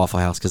kids to Waffle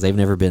House because they've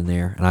never been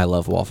there, and I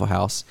love Waffle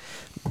House.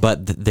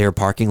 But their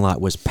parking lot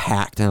was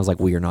packed, and I was like,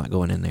 "We are not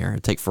going in there.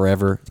 It'd take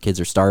forever. The kids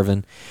are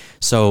starving."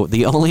 So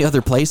the only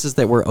other places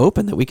that were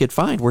open that we could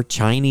find were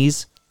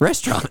Chinese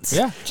restaurants.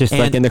 Yeah. Just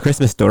like And- in the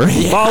Christmas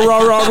story. Rah rah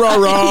rah rah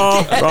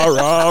rah rah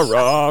rah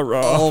rah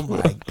rah. Oh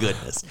my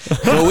goodness!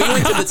 Well, we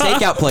went to the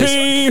takeout place.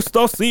 Taste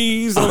the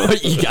season.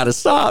 You gotta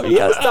stop. You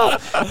gotta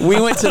stop.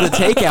 We went to the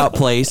takeout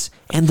place,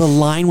 and the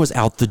line was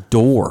out the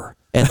door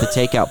at the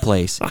takeout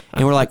place,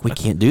 and we're like, we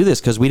can't do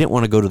this because we didn't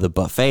want to go to the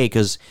buffet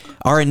because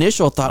our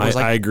initial thought was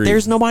like, I agree.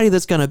 there's nobody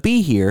that's gonna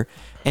be here,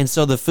 and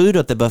so the food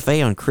at the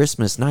buffet on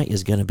Christmas night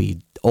is gonna be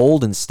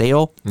old and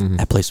stale.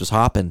 That place was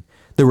hopping.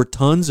 There were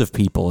tons of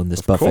people in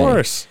this buffet.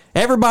 course.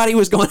 Everybody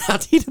was going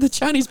out to eat at the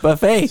Chinese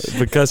buffet.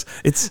 Because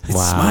it's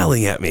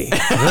smiling at me.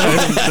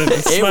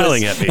 It's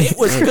smiling at me. It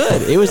was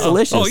good. It was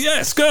delicious. Oh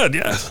yes, good.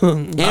 Yes.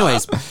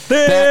 Anyways,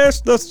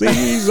 There's the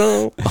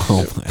season.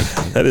 oh my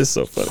God. That is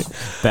so funny.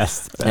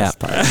 Best Yeah.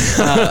 part.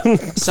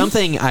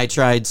 Something I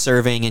tried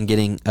surveying and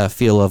getting a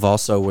feel of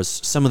also was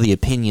some of the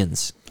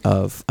opinions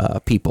of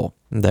people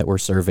that were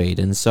surveyed.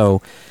 And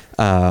so,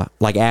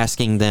 like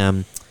asking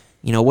them,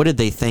 you know, what did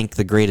they think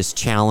the greatest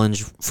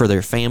challenge for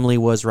their family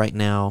was right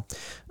now?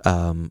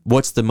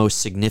 What's the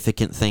most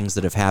significant things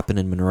that have happened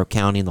in Monroe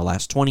County in the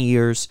last 20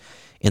 years,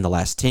 in the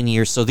last 10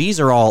 years? So these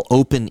are all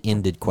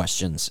open-ended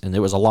questions, and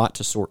there was a lot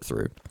to sort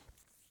through.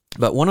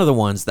 But one of the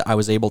ones that I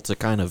was able to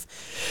kind of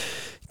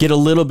get a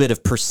little bit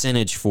of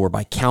percentage for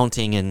by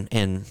counting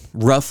and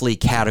roughly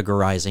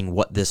categorizing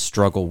what this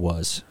struggle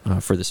was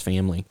for this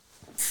family.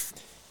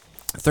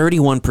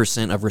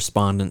 31% of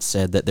respondents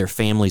said that their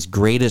family's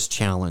greatest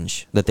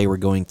challenge that they were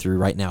going through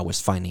right now was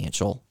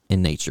financial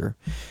in nature.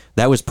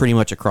 That was pretty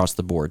much across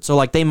the board. So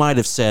like they might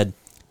have said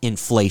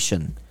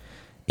inflation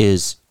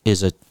is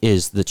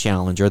the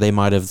challenge, or they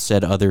might have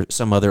said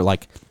some other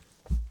like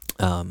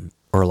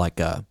or like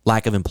a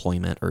lack of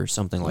employment or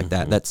something like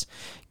that. That's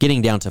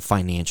getting down to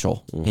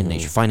financial in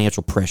nature,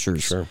 financial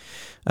pressures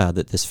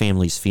that this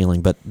family's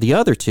feeling. But the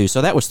other two,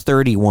 so that was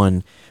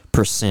 31%.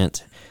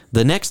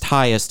 The next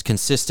highest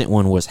consistent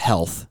one was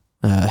health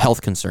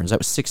concerns. That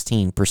was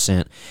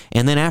 16%.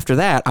 And then after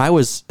that,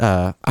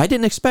 I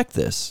didn't expect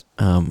this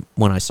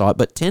when I saw it,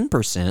 but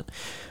 10%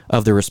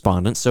 of the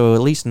respondents, so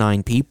at least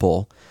 9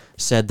 people,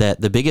 said that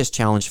the biggest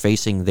challenge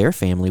facing their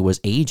family was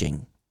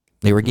aging.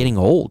 They were getting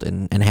old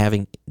and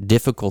having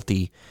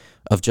difficulty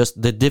of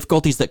just the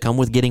difficulties that come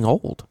with getting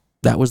old.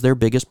 That was their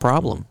biggest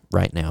problem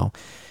right now.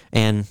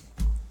 And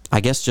I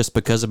guess just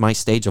because of my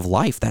stage of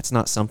life, that's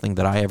not something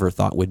that I ever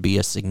thought would be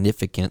a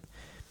significant,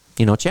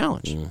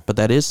 challenge. But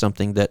that is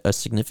something that a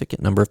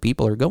significant number of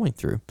people are going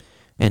through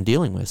and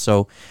dealing with.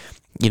 So,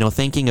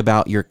 thinking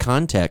about your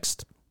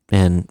context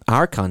and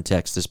our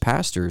context as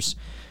pastors,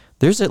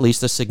 there's at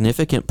least a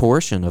significant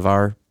portion of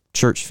our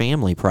church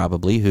family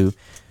probably who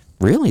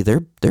really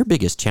their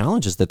biggest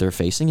challenges that they're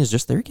facing is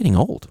just they're getting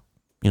old.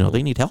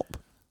 They need help,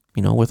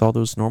 with all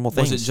those normal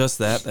things. Was it just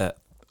that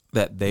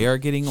they are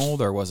getting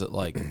old, or was it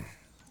like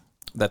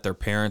that their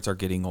parents are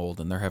getting old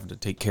and they're having to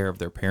take care of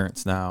their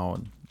parents now.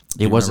 And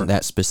It wasn't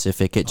that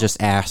specific. It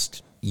just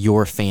asked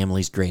your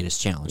family's greatest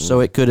challenge. So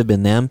it could have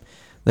been them.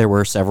 There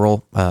were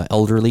several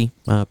elderly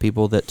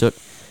people that took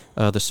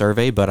the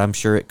survey, but I'm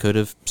sure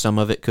some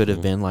of it could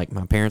have been like,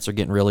 my parents are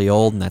getting really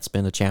old, and that's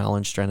been a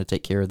challenge trying to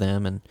take care of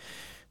them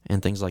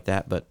and things like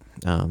that. But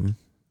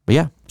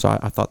yeah, so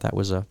I thought that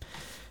was an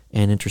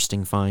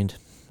interesting find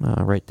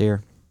right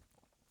there.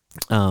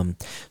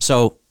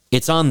 So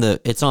it's on the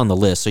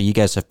list, so you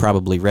guys have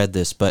probably read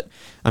this, but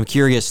I'm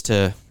curious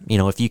to,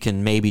 if you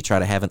can maybe try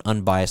to have an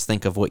unbiased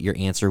think of what your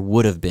answer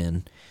would have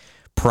been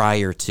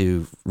prior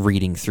to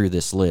reading through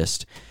this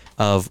list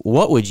of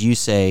what would you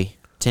say,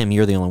 Tim,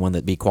 you're the only one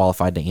that'd be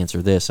qualified to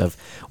answer this, of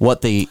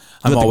what I'm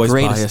always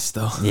greatest, biased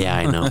though. Yeah,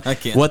 I know. I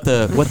can't. What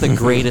the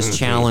greatest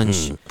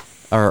challenge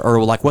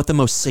or like what the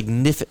most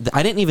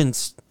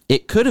significant,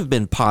 it could have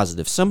been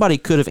positive. Somebody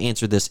could have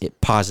answered this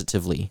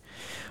positively.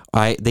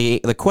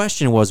 The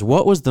question was,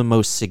 what was the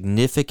most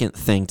significant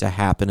thing to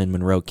happen in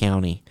Monroe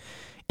County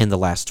in the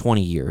last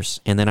 20 years?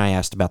 And then I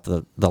asked about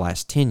the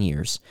last 10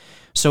 years.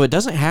 So it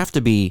doesn't have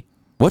to be,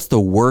 what's the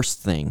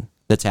worst thing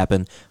that's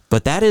happened?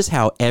 But that is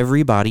how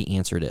everybody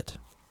answered it.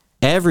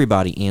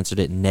 Everybody answered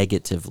it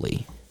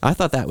negatively. I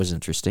thought that was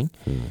interesting.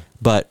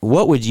 But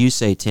what would you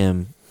say,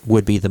 Tim,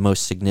 would be the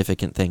most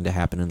significant thing to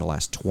happen in the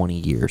last 20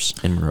 years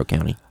in Monroe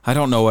County? I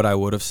don't know what I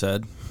would have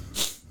said.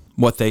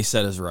 What they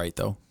said is right,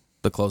 though.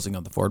 The closing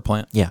of the Ford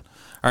plant. Yeah.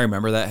 I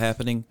remember that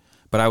happening,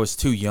 but I was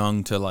too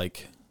young to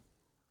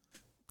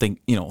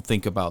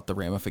think about the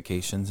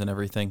ramifications and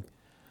everything.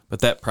 But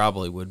that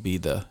probably would be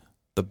the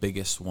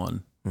biggest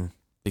one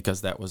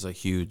because that was a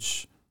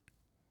huge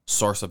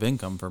source of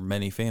income for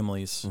many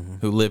families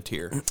who lived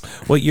here.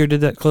 What year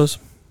did that close?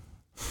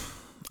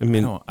 I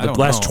mean, I don't the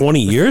last know.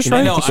 20 years,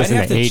 right? No, It was I'd in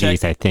have the to 80s,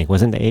 check. I think.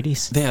 Wasn't it the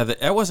 80s? Yeah,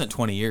 that wasn't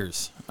 20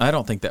 years. I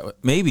don't think that was,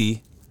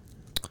 maybe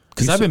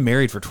because I've been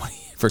married for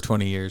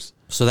 20 years.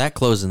 So that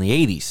closed in the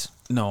 80s.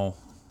 No,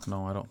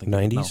 I don't think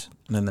 90s? No.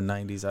 And then the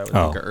 90s, I would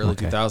Oh, think, or early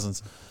okay.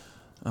 2000s.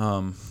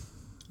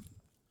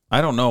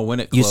 I don't know when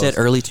it closed. You said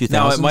early 2000s?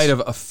 Now, it might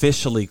have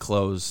officially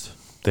closed.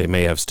 They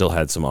may have still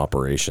had some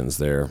operations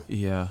there.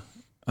 Yeah.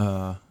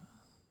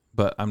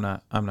 But I'm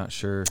not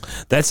sure.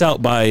 That's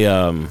out by,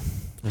 It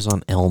was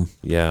on Elm.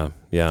 yeah.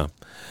 But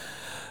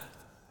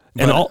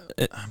And all,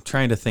 I'm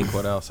trying to think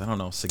what else. I don't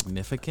know,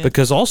 significant.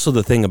 because also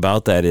the thing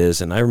about that is,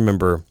 and I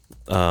remember,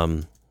 I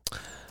don't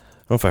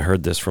know if I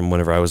heard this from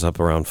whenever I was up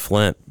around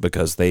Flint,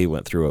 because they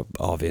went through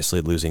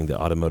obviously losing the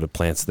automotive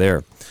plants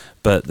there.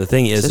 But the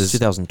thing This is is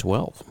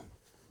 2012.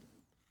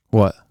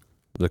 What?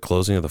 the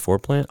closing of the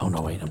Ford plant. Oh,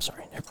 no, wait, I'm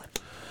sorry. Never mind.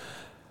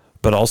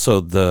 But also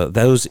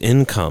those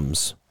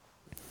incomes,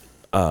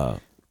 not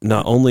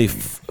only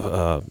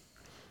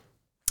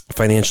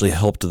financially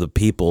helped the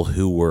people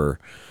who were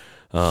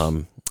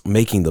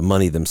making the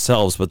money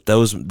themselves, but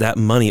that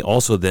money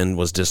also then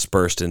was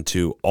dispersed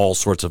into all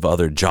sorts of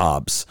other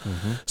jobs.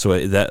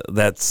 So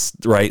that's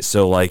right.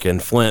 So like in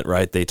Flint,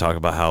 right, they talk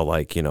about how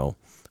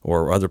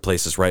or other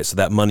places, right? So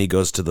that money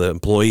goes to the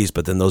employees,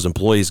 but then those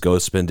employees go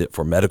spend it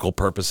for medical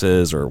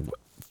purposes or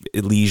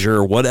leisure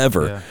or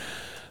whatever.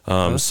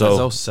 Yeah.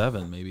 So Says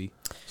 07 maybe.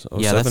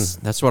 Yeah,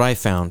 07. that's what I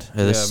found.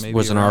 This maybe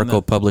was an around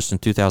article that. published in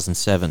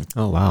 2007.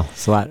 Oh, wow.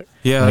 It's a lot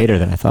Yeah. later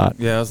than I thought.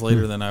 Yeah, it was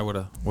later than I would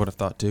have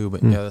thought too.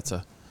 But yeah,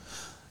 that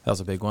was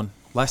a big one.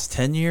 Last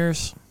 10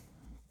 years.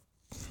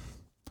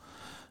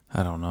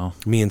 I don't know.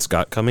 Me and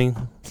Scott coming.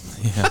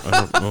 Yeah. I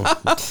don't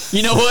know.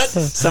 You know what?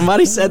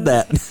 Somebody said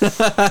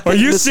that. Are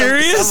you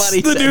serious?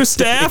 Somebody The said- new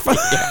staff?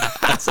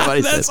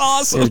 Somebody That's said,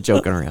 awesome. They were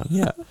joking around.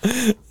 Yeah.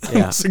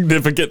 Yeah.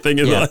 Significant thing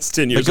in the last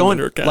 10 years. But going, in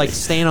Monroe County. like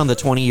staying on the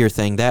 20-year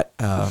thing, that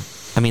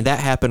that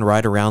happened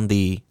right around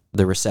the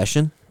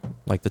recession,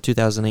 like the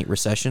 2008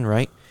 recession,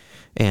 right?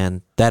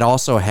 And that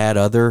also had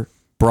other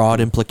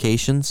broad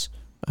implications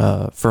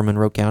for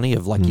Monroe County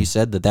of, like you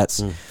said,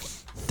 that's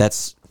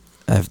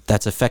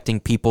affecting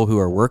people who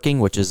are working,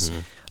 which is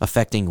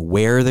affecting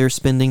where they're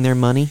spending their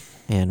money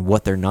and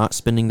what they're not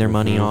spending their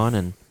money on.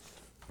 And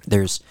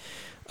there's,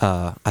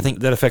 I think,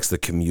 that affects the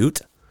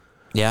commute,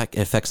 it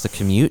affects the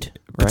commute,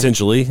 right?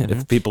 potentially,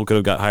 if people could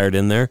have got hired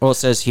in there. Well, it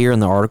says here in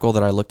the article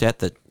that I looked at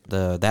that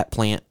that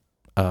plant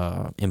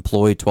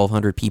employed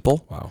 1,200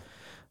 people. Wow.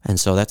 And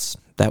so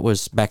that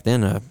was back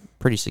then a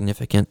pretty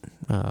significant.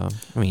 Even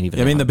I mean,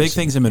 now, the big it's-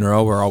 things in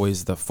Monroe were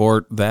always the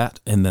Ford,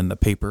 and then the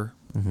paper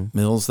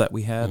mills that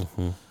we had.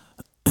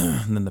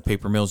 And then the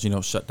paper mills,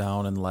 shut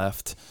down and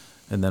left.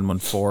 And then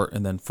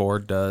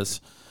Ford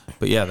does.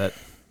 But yeah, that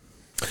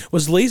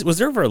Was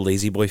there ever a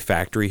Lazy Boy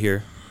factory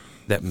here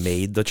that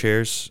made the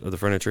chairs or the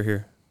furniture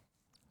here?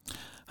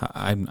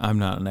 I'm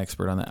not an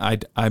expert on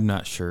that. I'm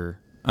not sure.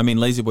 I mean,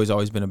 Lazy Boy's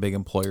always been a big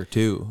employer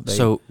too.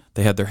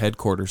 They had their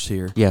headquarters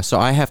here. Yeah, so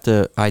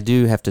I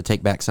do have to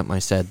take back something I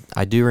said.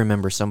 I do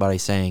remember somebody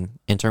saying,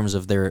 in terms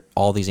of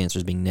all these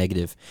answers being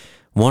negative,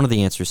 one of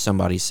the answers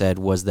somebody said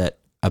was that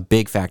a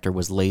big factor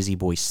was Lazy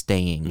Boy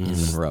staying in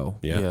Monroe.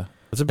 Yeah.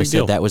 That's a They big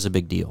deal. said that was a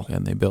big deal.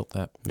 And they built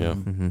that Yeah.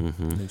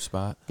 new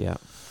spot. Yeah.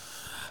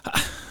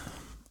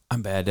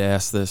 I'm bad to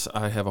ask this.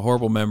 I have a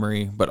horrible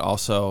memory, but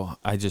also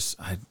I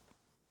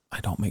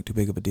don't make too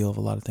big of a deal of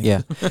a lot of things.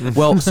 Yeah.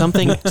 Well,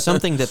 something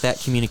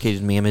that communicated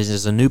to me, I mean,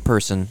 as a new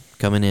person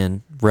coming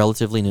in,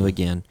 relatively new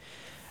again,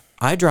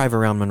 I drive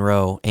around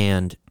Monroe,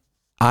 and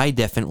I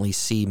definitely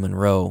see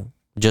Monroe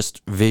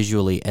just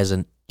visually as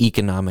an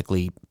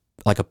economically,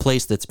 like a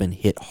place that's been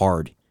hit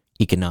hard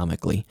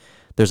economically.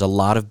 There's a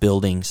lot of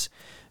buildings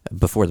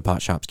before the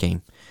pot shops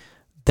came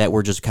that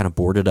were just kind of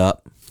boarded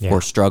up or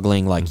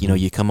struggling. Like, you know,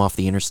 you come off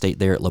the interstate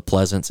there at La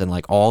Pleasance, and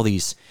like all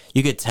these,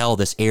 you could tell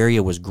this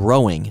area was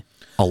growing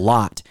a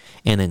lot,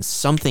 and then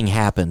something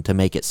happened to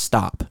make it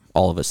stop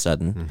all of a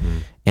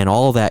sudden. And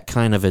all that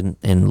kind of, in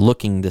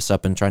looking this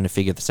up and trying to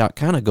figure this out,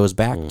 kind of goes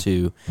back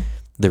to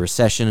the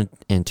recession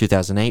in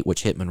 2008,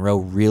 which hit Monroe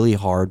really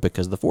hard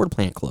because the Ford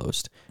plant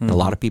closed. And a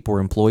lot of people were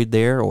employed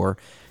there or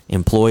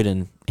employed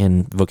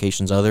in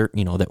vocations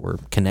that were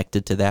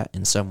connected to that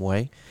in some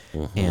way.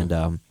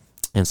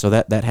 And so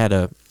that had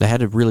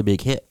a really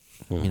big hit,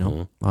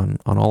 on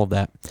all of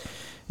that.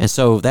 And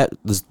so that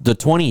was the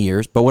 20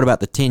 years, but what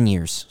about the 10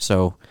 years?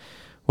 So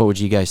what would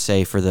you guys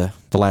say for the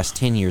last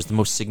 10 years, the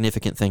most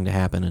significant thing to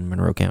happen in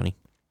Monroe County?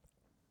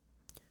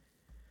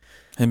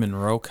 In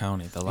Monroe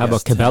County, the last How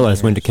about 10 Cabela's?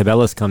 years. When did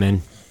Cabela's come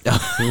in?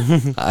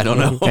 I don't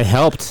know. It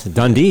helped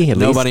Dundee. At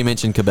Nobody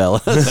mentioned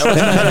Cabela's.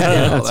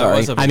 That Sorry.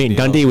 was a big I mean, deal.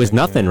 Dundee was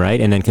nothing, right?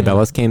 And then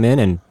Cabela's came in,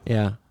 and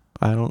Yeah.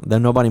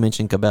 Then nobody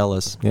mentioned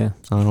Cabela's. yeah.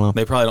 I don't know.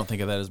 They probably don't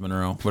think of that as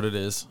Monroe, but it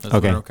is. That's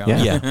Okay, Monroe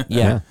County. yeah.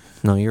 Yeah.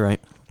 No, you're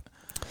right.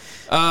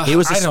 It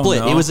was a I don't split.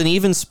 know. It was an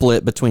even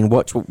split between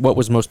what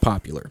was most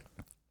popular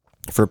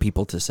for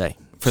people to say.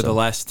 For the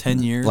last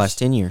 10 years? last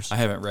 10 years. I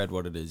haven't read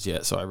what it is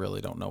yet, so I really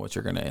don't know what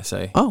you're going to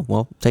say. Oh,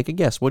 well, take a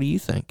guess. What do you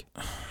think?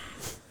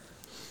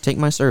 Take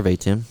my survey,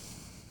 Tim.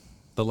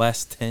 The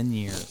last 10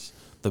 years,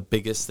 the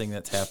biggest thing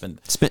that's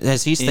happened.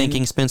 As he's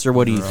thinking, Spencer,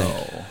 what do you think?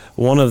 Monroe.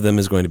 One of them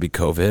is going to be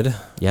COVID.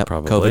 Yep,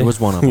 Probably. COVID was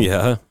one of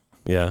them.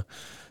 Yeah.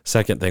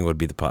 Second thing would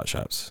be the pot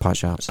shops. Pot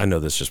shops. I know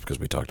this just because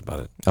we talked about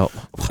it. Oh,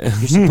 you're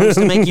supposed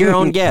to make your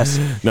own guess.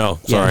 No,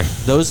 Yeah,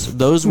 sorry.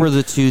 those were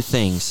the two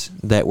things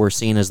that were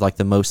seen as like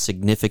the most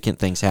significant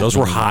things happening. Those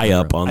were in high Monroe.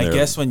 up on I there.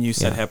 guess when you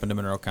said Yeah. happened to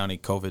Monroe County,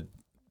 COVID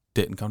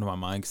didn't come to my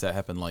mind because that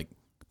happened like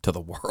to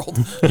the world.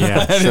 Yeah,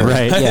 I didn't- right.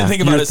 I didn't Yeah.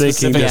 think about You're it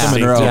specific thinking to Yeah,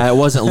 Monroe. yeah, it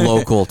wasn't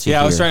local to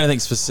Yeah, I was here. trying to think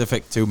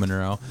specific to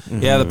Monroe.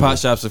 Yeah, the pot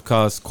shops have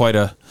caused quite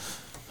a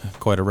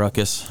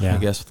ruckus, Yeah. I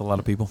guess, with a lot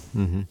of people.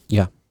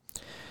 Yeah.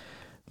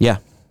 Yeah.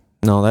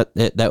 No,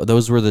 that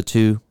those were the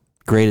two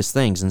greatest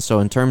things. And so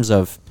in terms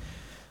of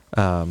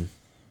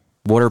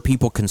what are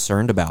people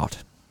concerned about?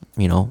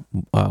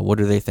 What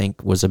do they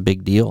think was a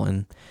big deal?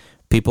 And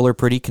people are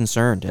pretty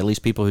concerned, at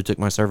least people who took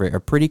my survey are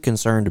pretty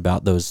concerned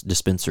about those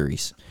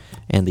dispensaries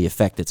and the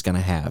effect it's going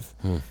to have.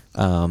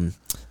 I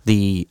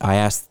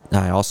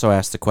also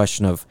asked the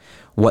question of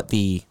what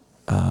they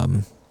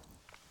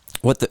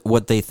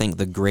think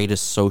the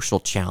greatest social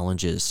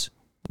challenges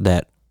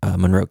that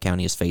Monroe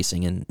County is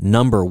facing, and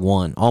number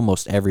one,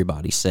 almost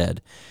everybody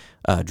said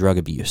drug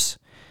abuse,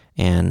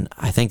 and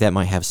I think that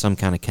might have some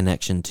kind of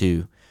connection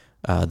to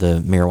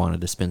the marijuana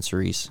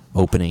dispensaries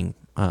opening,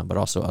 but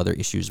also other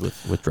issues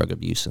with drug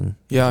abuse. And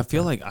Yeah, I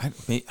feel like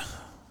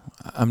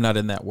I'm not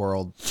in that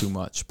world too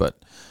much, but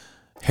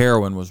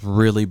heroin was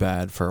really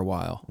bad for a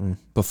while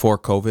before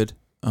COVID.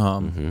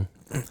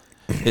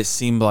 It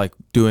seemed like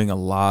doing a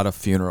lot of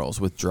funerals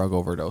with drug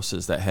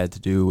overdoses that had to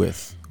do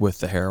with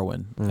the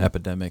heroin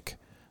epidemic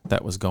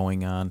that was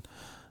going on,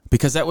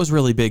 because that was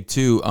really big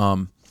too.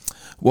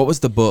 What was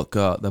the book?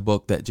 The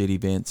book that J.D.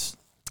 Vance.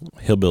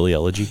 Hillbilly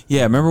Elegy,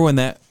 Yeah, remember when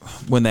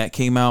that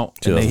came out?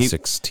 And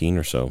 2016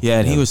 or so. Yeah,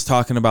 and he was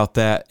talking about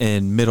that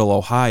in Middle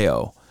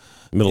Ohio.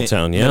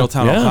 Middletown, yeah.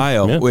 Middletown, Yeah,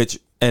 Ohio,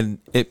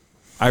 yeah.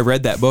 I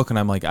read that book and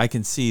I'm like, I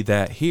can see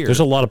that here. There's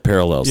a lot of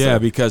parallels Yeah, there.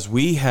 because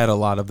we had a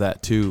lot of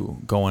that too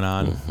going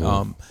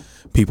on.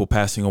 People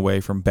passing away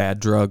from bad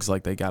drugs,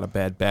 like they got a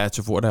bad batch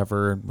of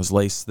whatever and was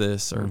laced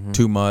this or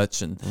too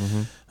much, and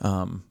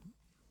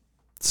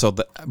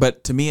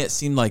but to me it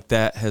seemed like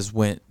that has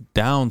went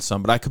down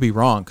some. But I could be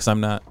wrong because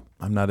I'm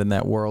not in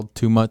that world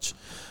too much.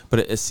 But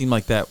it seemed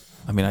like that.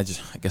 I mean, I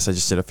guess I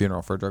just did a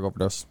funeral for a drug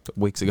overdose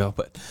weeks ago,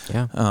 but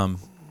yeah,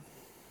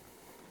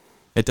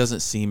 it doesn't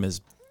seem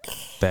as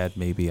bad.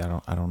 Maybe I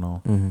don't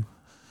know.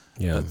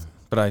 Yeah.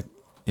 But I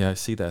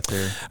see that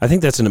there. I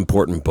think that's an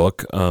important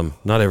book.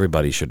 Not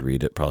everybody should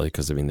read it, probably,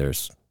 because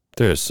there's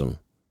some.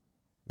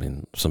 I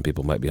mean, some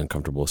people might be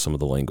uncomfortable with some of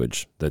the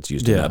language that's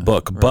used in Yeah, that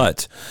book, right.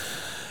 but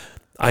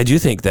I do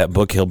think that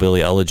book,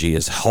 Hillbilly Elegy,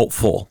 is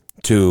helpful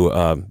to.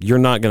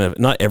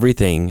 Not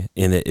everything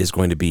in it is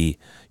going to be.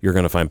 You're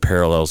going to find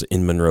parallels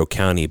in Monroe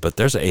County, but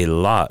there's a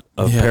lot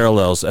of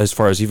parallels as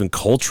far as even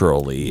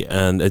culturally,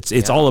 and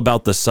it's all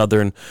about the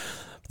Southern,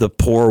 the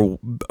poor,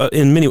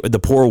 the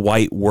poor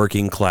white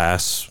working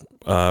class.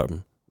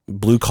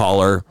 Blue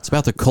collar. it's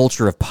about the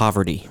culture of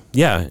poverty.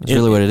 Yeah. It's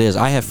really what it is.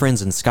 I have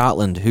friends in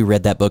Scotland who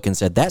read that book and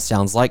said that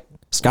sounds like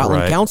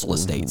Scotland Right. council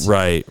estates.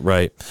 Right.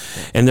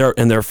 And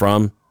they're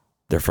from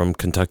they're from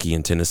Kentucky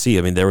and Tennessee.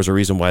 I mean, there was a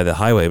reason why the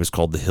highway was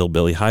called the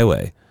Hillbilly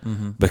Highway,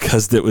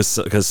 because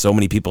so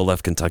many people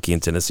left Kentucky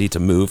and Tennessee to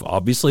move.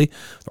 Obviously,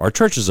 our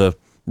church is a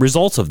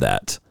result of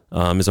that.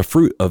 Is a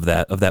fruit of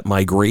that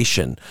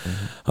migration.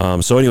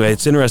 So anyway,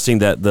 it's interesting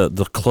that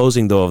the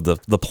closing though of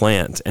the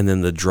plant and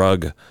then the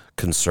drug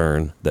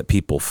concern that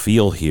people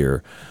feel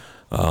here.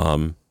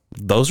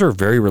 Those are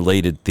very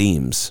related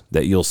themes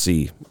that you'll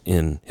see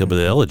in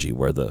Hillbilly Elegy,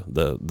 where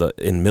the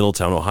in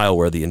Middletown, Ohio,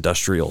 where the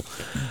industrial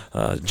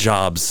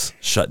jobs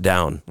shut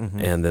down,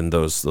 and then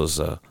those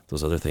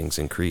other things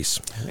increase.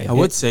 I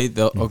would say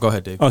though. Oh, go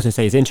ahead, Dave. I was going to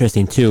say it's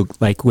interesting too,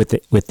 like with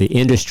the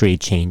industry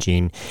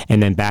changing,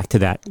 and then back to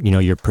that,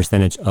 your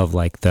percentage of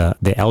like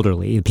the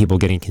elderly, people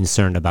getting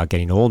concerned about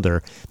getting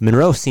older.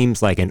 Monroe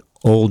seems like an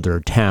older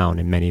town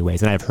in many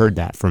ways, and I've heard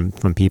that from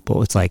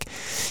people. It's like,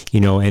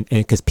 and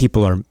because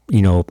people are,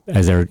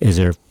 as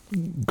they're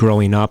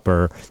growing up,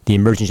 or the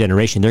emerging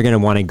generation, they're going to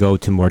want to go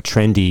to more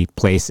trendy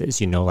places.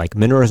 Like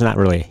Monroe is not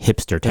really a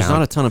hipster town. There's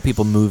not a ton of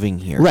people moving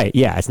here. Right,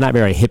 yeah, it's not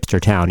very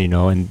hipster town,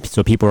 and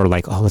so people are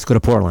like, oh, let's go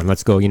to Portland,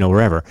 let's go,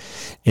 wherever.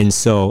 And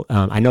so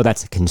I know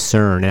that's a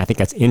concern, and I think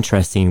that's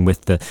interesting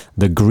with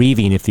the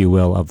grieving, if you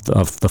will, of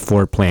the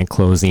Ford plant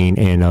closing,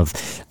 and of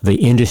the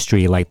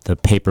industry, like the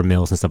paper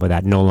mills and stuff like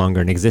that, no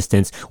longer in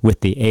existence. With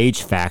the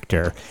age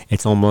factor,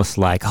 it's almost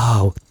like,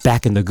 oh,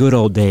 back in the good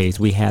old days,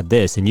 we had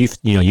this, and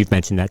you've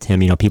mentioned that, Tim.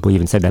 People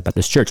even said that about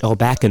this church. Oh,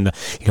 back in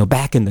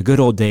the good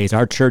old days,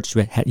 our church,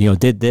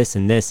 did this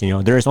and this.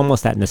 There's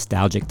almost that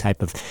nostalgic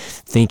type of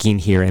thinking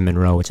here in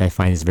Monroe, which I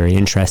find is very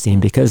interesting,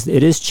 because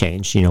it is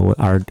changed.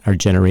 Our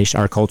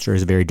generation, our culture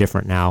is very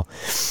different now,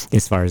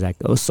 as far as that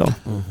goes. So,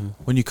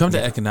 when you come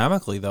to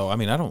economically, though, I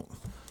mean, I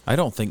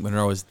don't think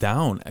Monroe is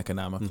down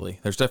economically.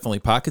 There's definitely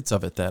pockets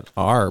of it that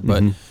are,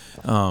 but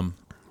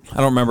I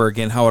don't remember,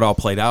 again, how it all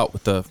played out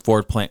with the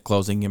Ford plant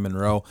closing in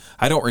Monroe.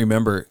 I don't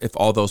remember if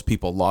all those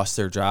people lost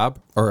their job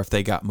or if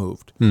they got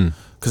moved.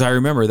 Because I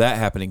remember that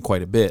happening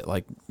quite a bit.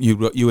 Like you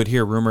would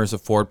hear rumors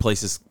of Ford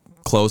places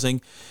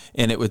closing,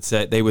 and they would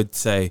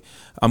say,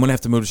 I'm going to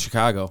have to move to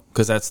Chicago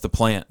because that's the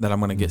plant that I'm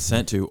going to get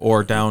sent to,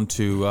 or down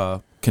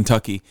to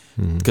Kentucky,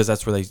 because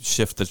that's where they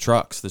shift the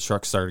trucks. The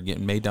trucks started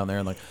getting made down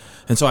there,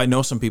 and so I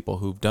know some people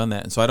who've done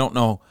that. And so I don't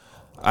know.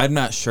 I'm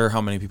not sure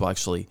how many people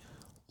actually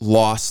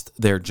lost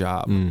their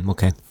job.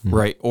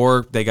 Right,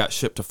 or they got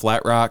shipped to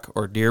Flat Rock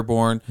or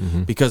Dearborn,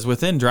 because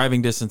within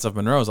driving distance of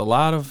Monroe is a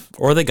lot of,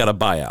 or they got a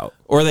buyout,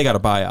 yeah, or they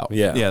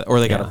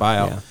got a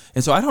buyout. Yeah.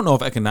 And so I don't know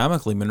if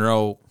economically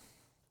Monroe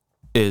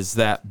is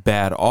that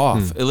bad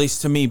off, at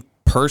least to me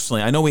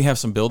personally. I know we have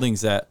some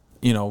buildings that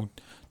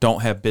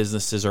don't have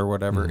businesses or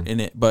whatever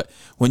in it, but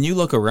when you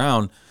look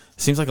around,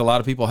 it seems like a lot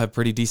of people have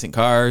pretty decent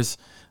cars.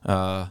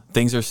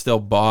 Things are still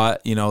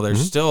bought.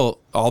 There's still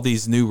all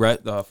these new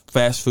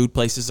fast food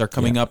places are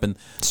coming up, and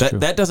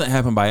that doesn't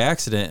happen by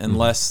accident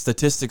unless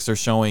statistics are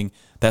showing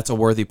that's a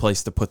worthy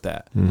place to put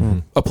that.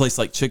 A place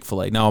like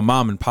Chick-fil-A. Now, a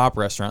mom and pop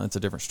restaurant, that's a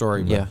different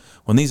story. But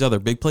when these other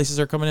big places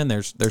are coming in,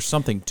 there's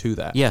something to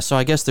that. Yeah, so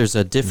I guess there's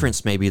a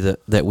difference maybe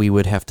that we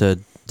would have to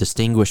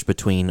distinguish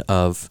between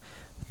of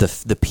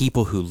the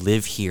people who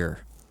live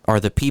here.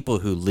 Are the people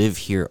who live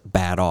here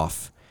bad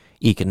off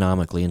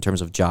economically in terms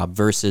of job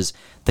versus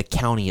the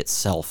county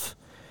itself,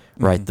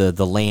 right?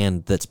 The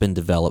land that's been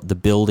developed, the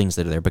buildings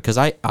that are there. Because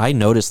I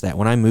noticed that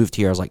when I moved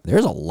here, I was like,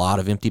 there's a lot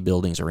of empty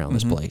buildings around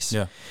this place,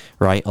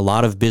 right? A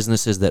lot of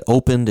businesses that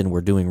opened and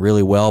were doing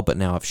really well, but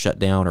now have shut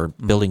down, or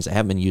buildings that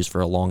haven't been used for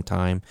a long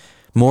time,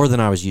 more than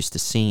I was used to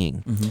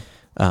seeing.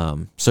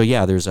 So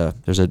yeah, there's a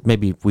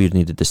maybe we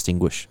need to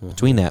distinguish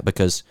between that,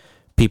 because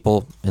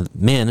people,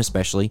 men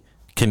especially,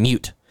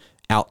 commute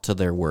out to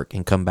their work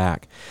and come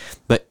back.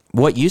 But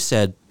what you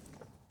said,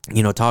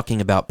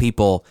 talking about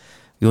people,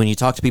 when you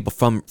talk to people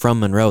from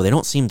Monroe, they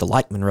don't seem to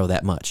like Monroe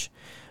that much.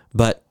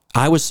 But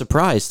I was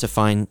surprised to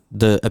find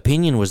the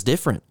opinion was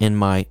different in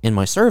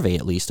my survey,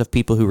 at least, of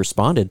people who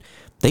responded.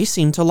 They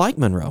seem to like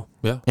Monroe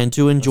and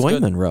to enjoy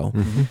Monroe.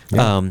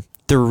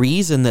 The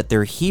reason that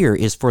they're here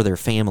is for their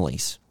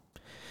families.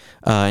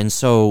 And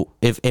so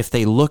if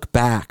they look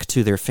back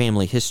to their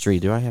family history,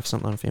 do I have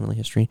something on family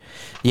history?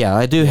 Yeah,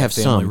 I do have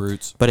family some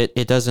roots, but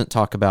it doesn't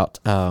talk about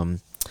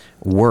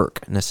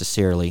work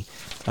necessarily.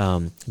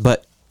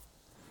 But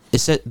it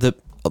said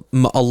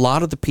a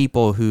lot of the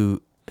people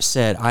who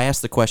said, I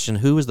asked the question,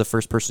 who was the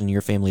first person in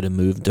your family to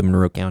move to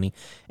Monroe County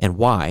and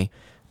why?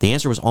 The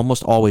answer was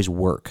almost always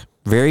work.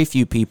 Very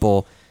few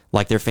people,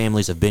 like their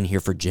families, have been here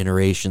for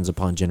generations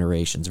upon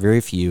generations. Very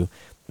few.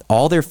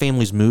 All their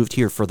families moved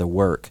here for the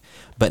work,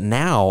 but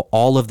now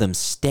all of them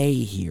stay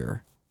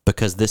here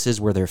because this is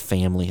where their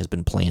family has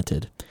been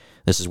planted.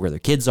 This is where their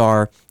kids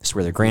are. This is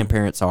where their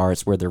grandparents are.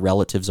 It's where their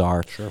relatives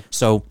are. Sure.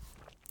 So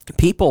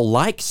people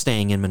like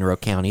staying in Monroe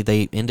County.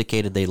 They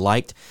indicated they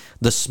liked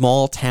the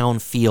small town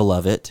feel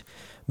of it,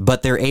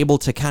 but they're able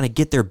to kind of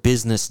get their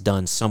business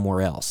done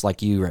somewhere else.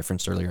 Like you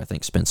referenced earlier, I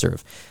think, Spencer.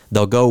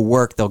 They'll go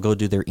work, they'll go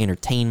do their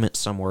entertainment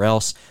somewhere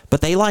else,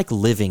 but they like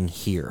living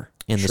here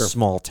in the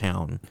small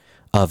town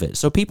of it.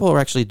 So people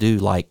actually do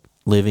like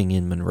living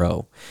in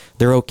Monroe.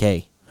 They're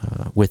okay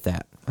with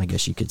that. I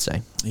guess you could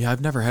say. Yeah,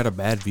 I've never had a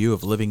bad view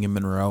of living in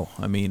Monroe.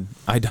 I mean,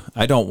 I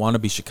don't want to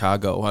be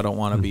Chicago. I don't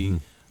want to be.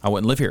 I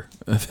wouldn't live here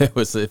if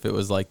it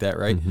was like that,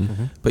 right?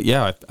 But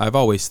yeah, I've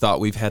always thought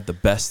we've had the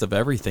best of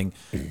everything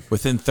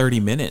within 30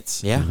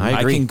 minutes. Yeah, I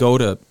agree. I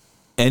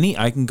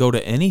can go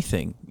to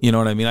anything. You know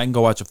what I mean? I can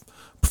go watch a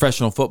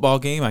professional football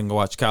game. I can go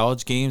watch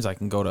college games. I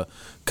can go to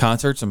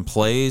concerts and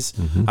plays.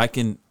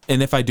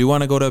 And if I do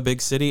want to go to a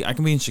big city, I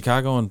can be in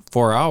Chicago in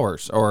 4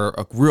 hours, or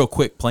a real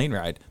quick plane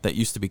ride that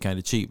used to be kind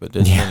of cheap, but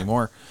isn't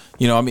anymore.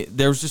 You know, I mean,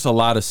 there's just a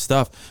lot of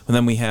stuff. And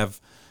then we have,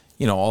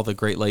 you know, all the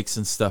Great Lakes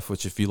and stuff,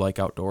 which if you like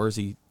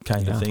outdoorsy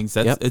kind of things,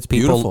 it's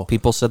beautiful.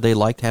 People said they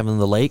liked having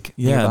the lake.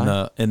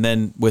 Yeah, and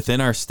then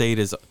within our state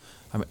is,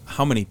 I mean,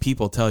 how many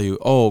people tell you,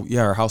 oh,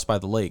 yeah, our house by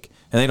the lake?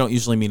 And they don't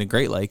usually mean a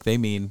Great Lake. They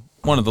mean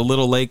one of the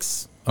little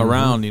lakes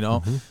around, you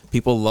know.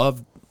 People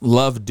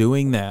love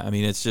doing that. I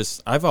mean, it's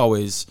just, I've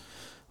always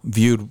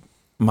viewed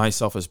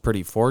myself as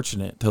pretty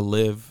fortunate to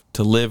live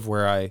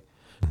where I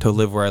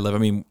live. I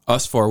mean,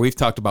 we've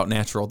talked about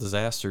natural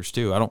disasters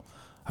too.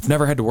 I've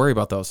never had to worry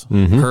about those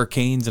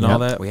hurricanes and all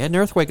that. We had an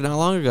earthquake not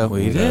long ago.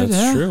 We did.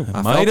 That's true.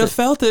 I might have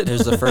felt it. It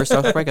was the first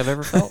earthquake I've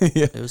ever felt.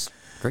 It was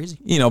crazy.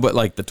 You know, but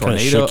like the Kind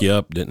tornado of shook you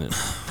up, didn't it?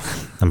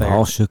 I'm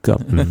all shook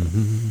up.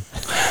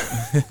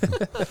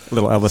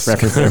 Little Elvis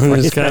reference there. For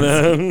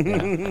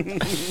you.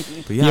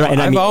 But yeah,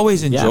 and I've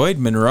always enjoyed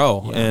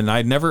Monroe, Yeah. and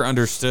I never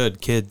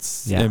understood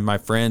kids and my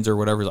friends or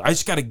whatever. I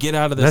just got to get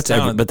out of this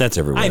town. But that's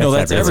everywhere. I know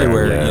that's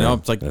everywhere. Yeah. You know,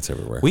 it's like that's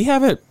everywhere. We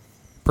have it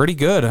pretty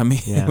good. I mean,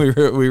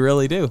 we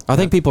really do. I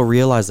think people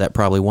realize that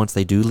probably once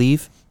they do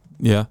leave,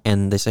 Yeah.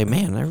 and they say,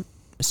 "Man,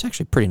 it's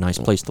actually a pretty nice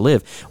place to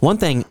live." One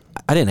thing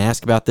I didn't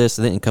ask about this;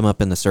 it didn't come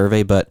up in the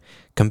survey, but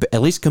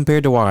at least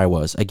compared to where I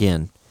was,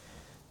 again,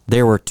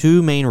 there were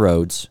two main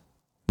roads.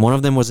 One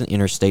of them was an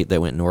interstate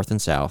that went north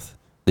and south.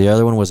 The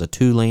other one was a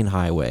 2-lane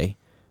highway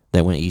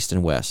that went east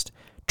and west.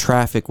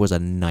 Traffic was a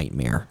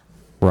nightmare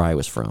where I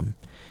was from.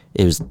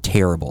 It was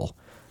terrible.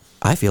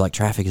 I feel like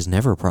traffic is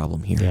never a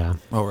problem here. Yeah.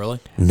 Oh, really?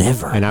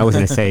 Never. And I was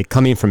going to say,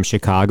 coming from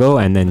Chicago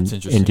and then That's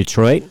interesting. in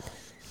Detroit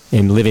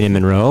and living in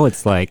Monroe,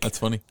 it's like, That's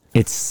funny.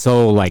 it's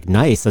so like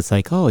nice. It's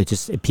like, oh, it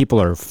just, people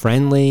are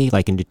friendly.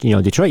 Like in,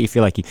 Detroit, you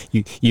feel like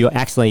you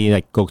accidentally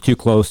like go too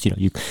close. You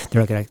know,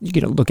 they're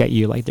gonna look at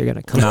you like they're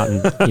gonna come out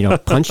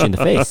and punch you in the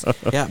face.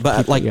 Yeah,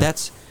 but like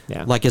that's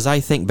Yeah. like as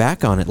I think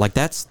back on it, like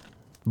that's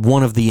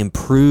one of the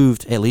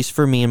improved, at least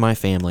for me and my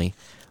family,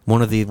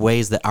 one of the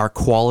ways that our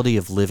quality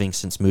of living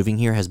since moving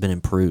here has been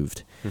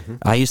improved.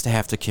 I used to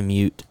have to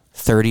commute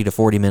 30 to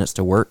 40 minutes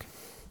to work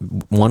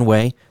one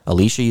way.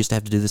 Alicia used to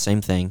have to do the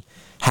same thing.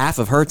 Half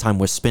of her time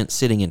was spent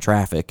sitting in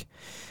traffic.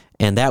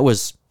 And that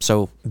was,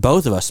 so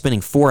both of us spending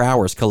 4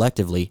 hours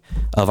collectively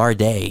of our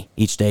day,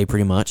 each day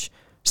pretty much,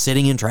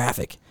 sitting in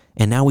traffic.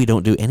 And now we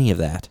don't do any of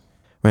that.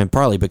 And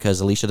partly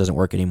because Alicia doesn't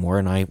work anymore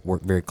and I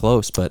work very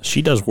close, but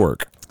She does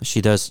work.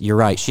 she does. You're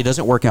right. She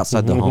doesn't work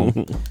outside the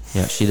home.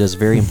 Yeah, she does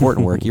very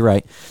important work. You're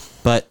right.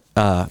 But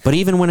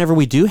even whenever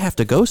we do have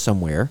to go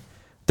somewhere,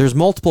 there's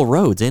multiple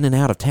roads in and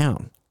out of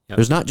town.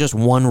 There's not just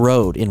one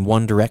road in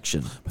one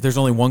direction. But there's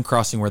only one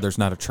crossing where there's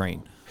not a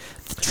train.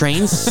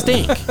 Trains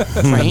stink.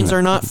 Trains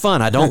are not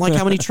fun. I don't like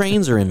how many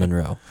trains are in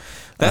Monroe.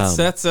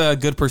 That's a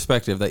good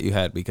perspective that you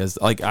had, because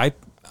like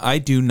I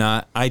do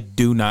not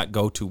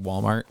go to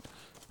Walmart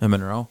in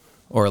Monroe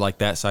or like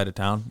that side of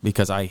town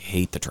because I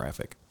hate the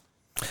traffic.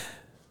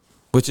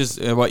 Which is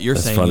what you're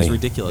saying funny. is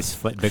ridiculous.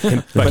 But But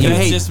But you it's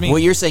hate, just me.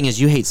 what you're saying is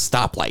you hate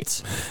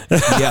stoplights.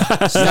 Yeah.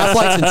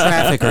 Stoplights and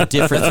traffic are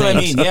different That's what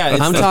things. I mean, yeah,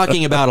 it's I'm the-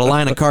 talking about a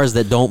line of cars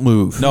that don't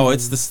move. No,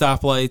 it's the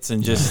stoplights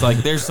and just like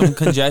there's some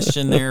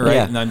congestion there, right?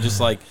 Yeah. And I'm just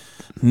like,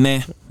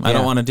 nah, I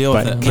don't want to deal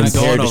with it. but I'm not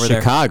compared going to over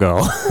there. Chicago,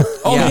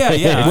 Oh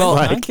yeah. Well,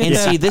 I get and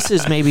that. see, this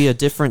is maybe a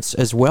difference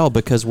as well,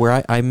 because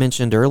where I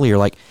mentioned earlier,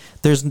 like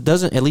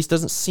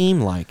doesn't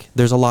seem like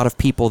there's a lot of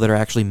people that are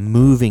actually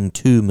moving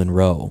to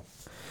Monroe.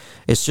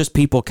 It's just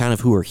people kind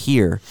of who are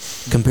here.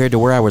 Compared to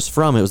where I was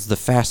from, it was the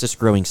fastest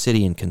growing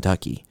city in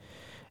Kentucky.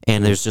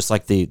 And there's just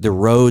like the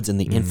roads and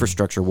the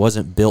infrastructure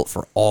wasn't built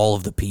for all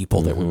of the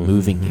people that were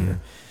moving here.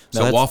 So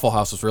that that's- Waffle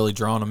House was really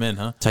drawing them in,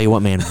 huh? Tell you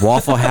what, man,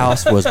 Waffle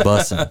House was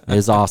bussin'. It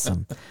was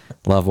awesome.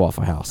 Love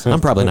Waffle House.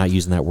 I'm probably not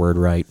using that word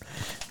right.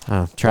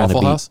 Trying Waffle to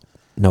be, House?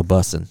 No,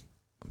 bussin'.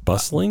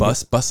 Bustling?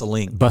 Bustling.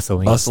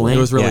 bustling. Bustling? It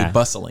was really Yeah.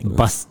 bustling.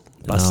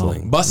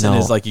 Bustling. Bussing No.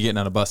 is like you getting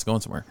on a bus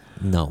going somewhere.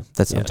 No,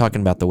 I'm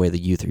talking about the way the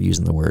youth are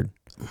using the word.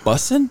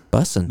 Bussin'?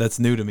 Bussin'. That's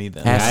new to me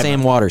then. Ask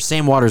Sam Waters.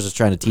 Sam Waters is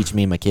trying to teach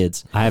me and my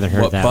kids. I haven't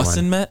heard What that bussin'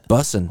 one. meant?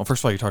 Bussin'. Well,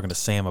 first of all, you're talking to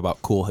Sam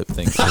about cool hip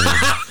things.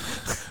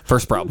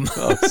 First problem.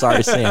 Oh,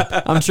 sorry, Sam.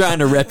 I'm trying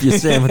to rep you,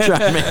 Sam. I'm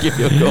trying to make you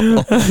feel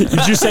cool.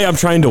 Did you say I'm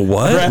trying to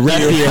what? Rep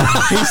you.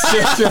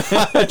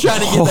 I'm trying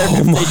to get Oh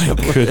there.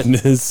 my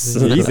goodness.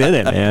 He's in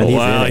it, man. He's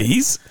Wow, in it.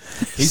 he's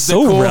He's the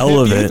so cool hip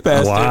relevant. youth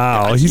pastor.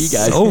 Wow, he's you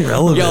guys- so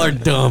relevant. Y'all are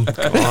dumb.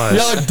 Gosh.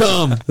 Y'all are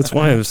dumb. That's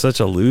why I'm such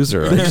a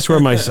loser. I just wear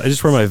my vest.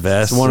 It's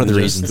one of the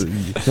and reasons.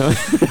 It's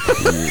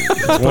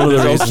one of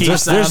the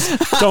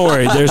reasons. Don't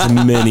worry, there's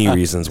many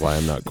reasons why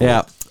I'm not cool.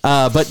 Yeah.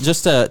 But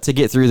just to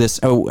get through this,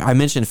 I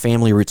mentioned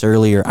family roots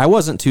earlier. I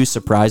wasn't too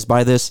surprised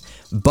by this,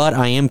 but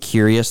I am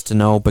curious to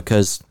know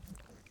because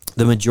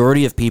the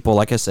majority of people,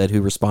 like I said,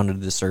 who responded to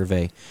the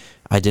survey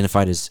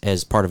identified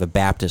as part of a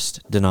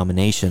Baptist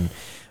denomination.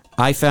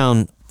 I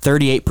found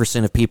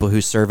 38% of people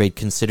who surveyed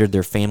considered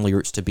their family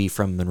roots to be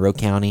from Monroe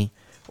County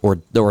or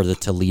the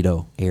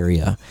Toledo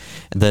area.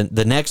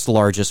 The next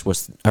largest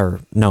was, or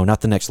no,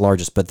 not the next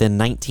largest, but then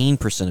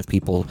 19% of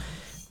people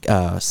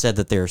said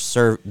that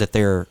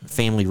their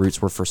family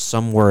roots were for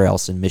somewhere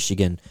else in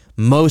Michigan,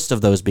 most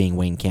of those being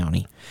Wayne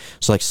County.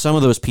 So like some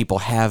of those people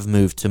have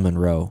moved to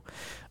Monroe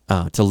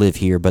to live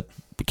here, but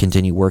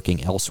continue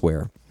working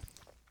elsewhere.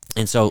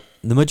 And so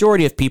the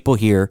majority of people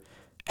here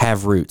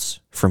have roots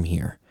from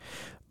here.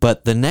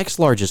 But the next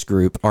largest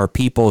group are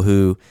people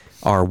who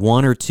are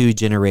 1 or 2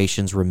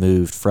 generations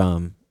removed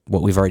from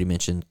what we've already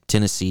mentioned,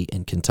 Tennessee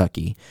and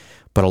Kentucky.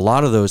 But a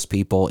lot of those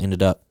people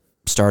ended up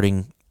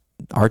starting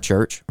our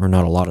church, or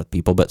not a lot of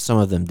people, but some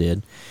of them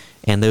did.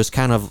 And those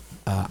kind of,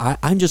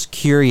 I'm just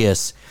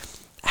curious,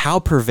 how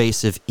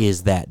pervasive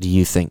is that, do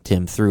you think,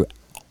 Tim, through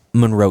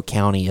Monroe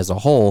County as a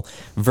whole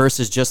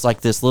versus just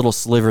like this little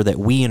sliver that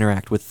we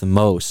interact with the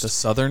most? The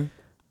southern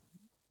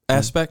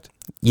aspect?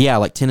 Yeah,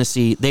 like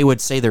Tennessee, they would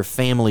say their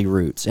family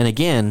roots. And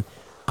again,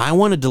 I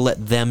wanted to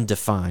let them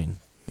define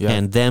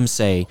and them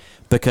say,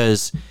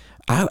 because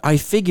I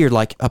figured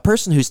like a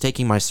person who's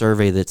taking my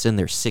survey that's in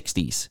their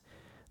 60s,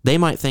 they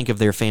might think of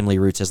their family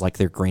roots as like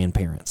their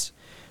grandparents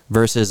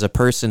versus a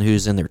person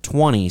who's in their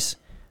 20s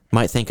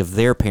might think of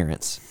their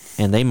parents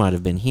and they might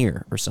have been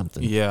here or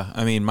something. Yeah,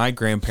 I mean, my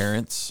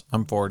grandparents,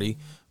 I'm 40,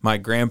 my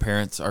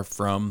grandparents are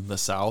from the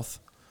South,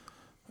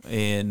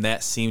 and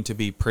that seemed to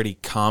be pretty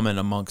common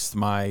amongst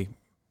my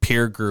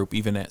peer group,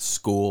 even at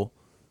school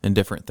and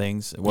different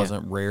things. It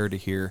wasn't rare to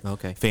hear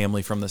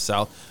family from the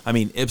South. I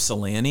mean,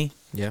 Ypsilanti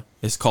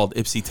is called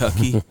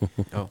Ypsi-Tucky.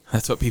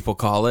 That's what people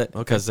call it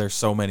because there's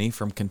so many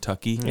from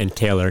Kentucky. And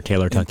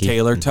Taylor-Tucky.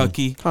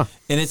 Taylor-Tucky. Huh.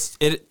 And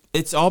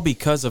it's all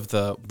because of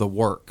the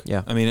work.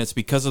 Yeah. I mean, it's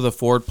because of the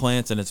Ford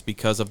plants and it's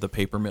because of the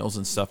paper mills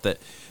and stuff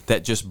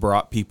that just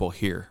brought people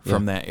here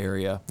from that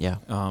area. Yeah.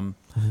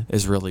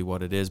 Is really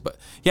what it is. But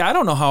yeah, I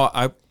don't know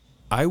how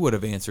I would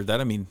have answered that.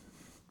 I mean,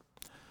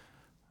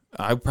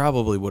 I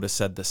probably would have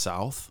said the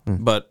South,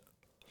 but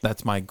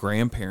that's my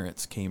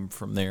grandparents came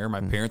from there.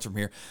 My parents from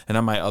here. And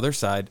on my other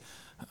side,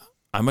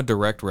 I'm a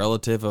direct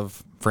relative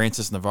of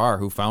Francis Navarre,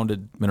 who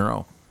founded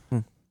Monroe.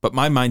 But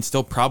my mind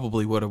still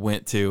probably would have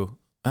went to,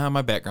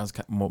 my background's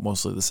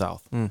mostly the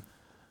South. So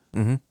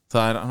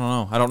I don't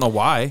know. I don't know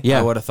why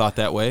I would have thought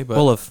that way. But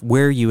well, if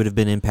where you would have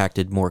been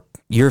impacted more,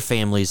 your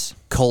family's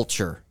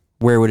culture,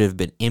 where would have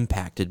been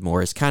impacted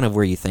more is kind of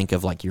where you think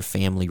of like your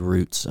family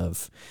roots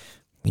of,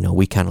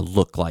 we kind of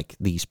look like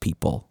these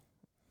people.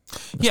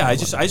 Yeah, I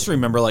just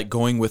remember like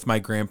going with my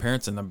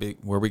grandparents and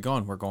where are we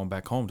going? We're going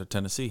back home to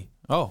Tennessee.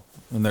 Oh,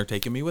 and they're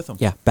taking me with them.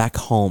 Yeah, back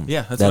home.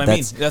 Yeah, that's what I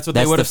mean. That's what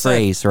they would have said.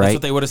 Phrase, right? That's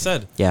what they would have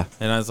said. Yeah.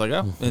 And I was like,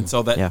 oh. And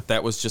so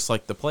that was just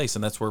like the place,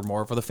 and that's where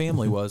more of the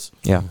family was.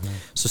 Yeah.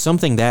 So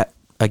something that,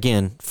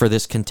 again, for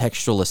this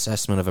contextual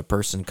assessment of a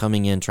person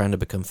coming in, trying to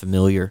become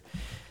familiar,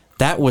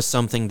 that was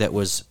something that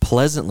was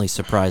pleasantly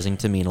surprising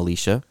to me and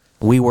Alicia.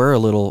 We were a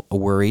little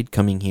worried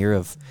coming here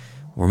of,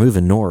 we're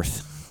moving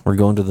north. We're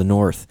going to the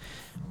north.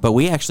 But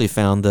we actually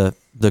found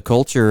the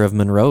culture of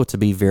Monroe to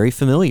be very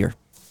familiar.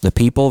 The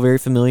people very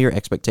familiar,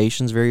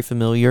 expectations very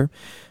familiar.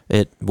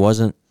 It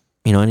wasn't,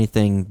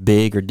 anything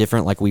big or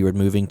different like we were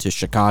moving to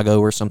Chicago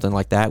or something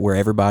like that, where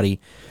everybody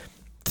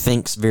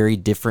thinks very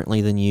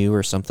differently than you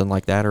or something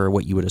like that, or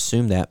what you would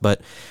assume that.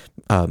 But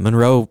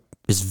Monroe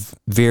is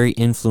very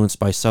influenced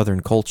by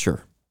Southern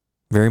culture,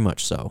 very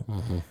much so.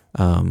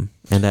 And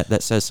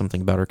that says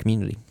something about our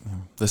community.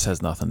 This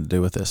has nothing to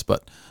do with this,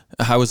 but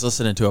I was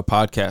listening to a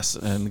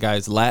podcast, and the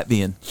guy's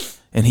Latvian,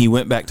 and he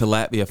went back to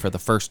Latvia for the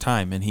first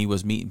time, and he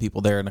was meeting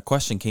people there, and a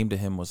question came to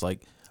him was like,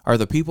 are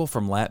the people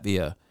from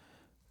Latvia,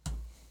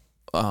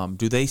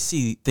 do they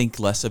think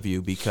less of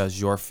you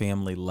because your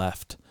family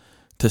left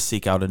to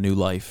seek out a new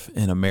life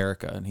in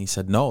America? And he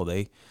said, no,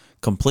 they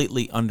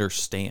completely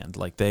understand.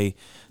 Like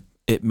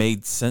it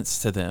made sense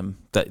to them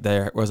that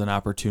there was an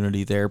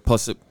opportunity there.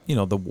 Plus,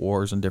 the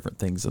wars and different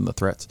things and the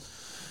threats.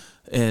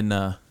 And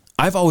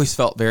I've always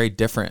felt very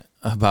different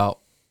about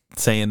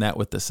saying that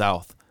with the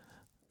South.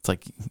 It's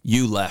like,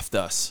 you left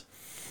us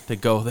to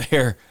go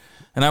there.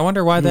 And I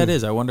wonder why that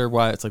is. I wonder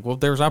why it's like, well,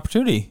 there was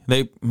opportunity.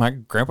 My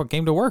grandpa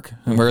came to work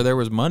where there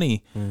was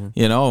money,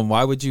 and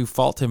why would you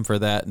fault him for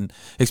that? And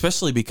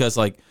especially because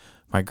like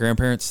my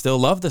grandparents still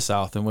love the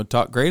South and would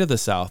talk great of the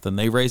South, and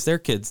they raised their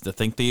kids to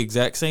think the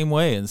exact same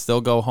way and still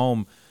go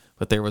home.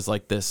 But there was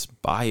like this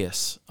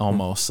bias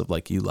almost of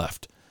like, you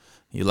left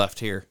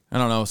here. I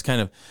don't know. It's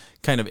kind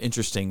of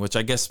interesting, which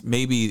I guess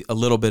maybe a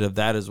little bit of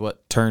that is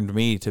what turned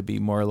me to be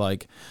more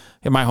like,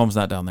 hey, my home's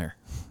not down there.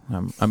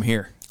 I'm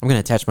here. I'm going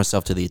to attach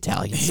myself to the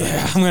Italians.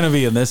 Yeah, I'm going to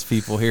be in this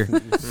people here.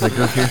 The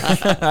group here.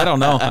 I don't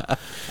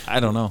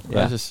know. Yeah.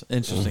 That's just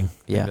interesting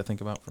thing to think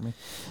about for me.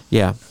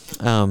 Yeah.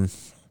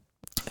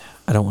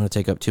 I don't want to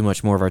take up too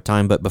much more of our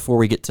time, but before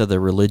we get to the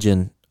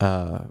religion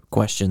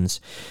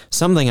questions,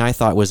 something I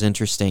thought was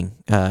interesting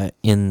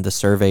in the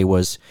survey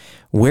was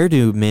where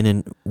do men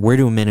and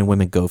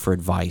women go for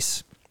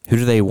advice? Who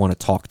do they want to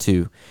talk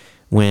to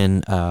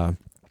when?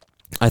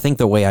 I think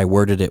the way I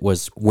worded it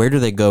was where do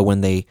they go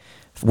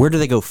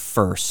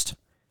first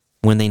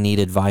when they need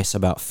advice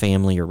about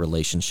family or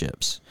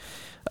relationships?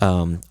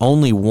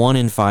 Only 1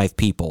 in 5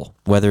 people,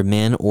 whether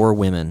men or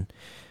women,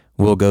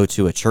 will go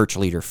to a church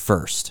leader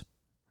first,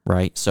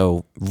 right?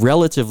 So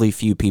relatively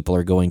few people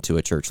are going to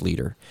a church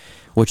leader,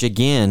 which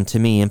again, to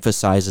me,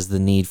 emphasizes the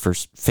need for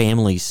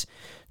families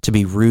to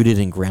be rooted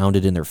and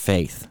grounded in their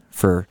faith,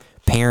 for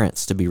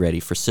parents to be ready,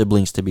 for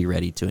siblings to be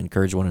ready to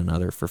encourage one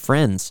another, for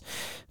friends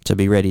to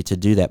be ready to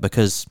do that.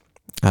 Because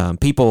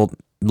people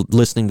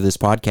listening to this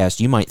podcast,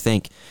 you might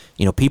think,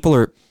 people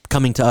are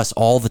coming to us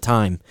all the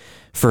time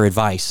for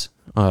advice,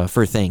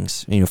 for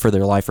things, for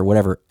their life or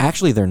whatever.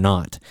 Actually, they're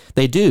not.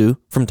 They do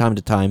from time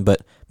to time,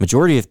 but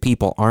majority of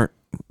people aren't.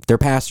 Their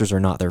pastors are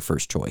not their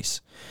first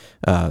choice.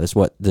 Is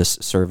what this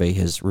survey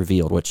has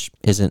revealed, which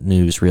isn't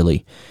news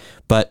really.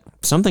 But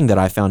something that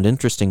I found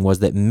interesting was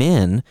that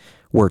men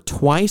were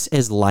twice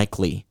as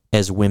likely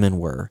as women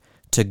were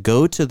to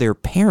go to their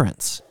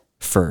parents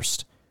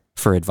first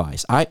for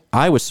advice.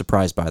 I was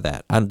surprised by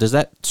that. Does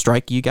that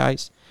strike you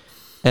guys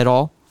at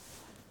all?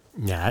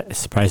 Yeah, it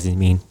surprises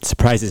me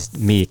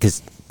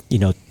because,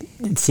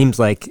 it seems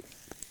like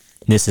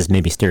this is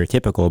maybe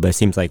stereotypical, but it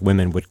seems like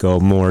women would go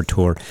more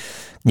toward,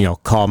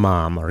 call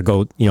mom or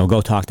go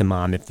talk to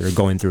mom if they're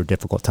going through a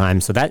difficult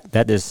time. So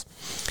that is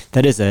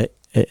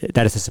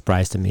a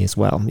surprise to me as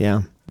well.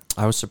 Yeah.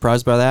 I was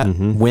surprised by that.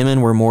 Mm-hmm.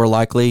 Women were more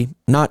likely,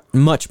 not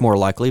much more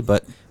likely,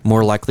 but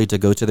more likely to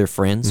go to their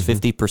friends.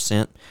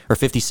 50% or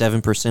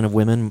 57% of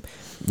women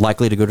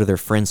likely to go to their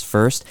friends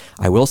first.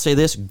 I will say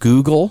this,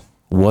 Google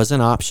was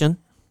an option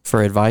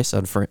for advice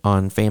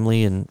on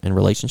family and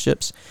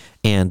relationships.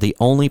 And the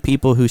only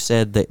people who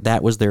said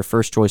that was their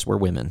first choice were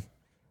women.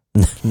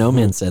 No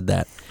men said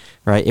that,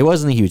 right? It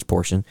wasn't a huge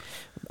portion.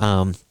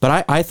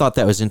 But I thought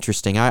that was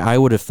interesting. I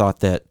would have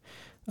thought that,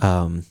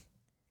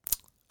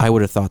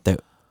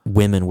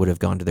 women would have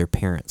gone to their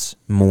parents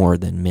more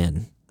than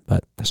men,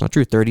 but that's not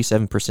true.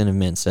 37% of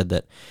men said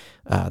that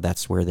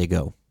that's where they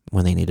go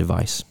when they need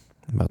advice.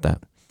 How about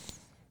that?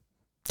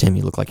 Tim,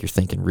 you look like you're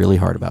thinking really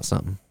hard about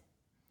something.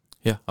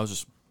 Yeah, I was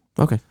just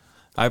Okay.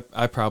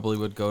 I probably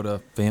would go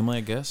to family,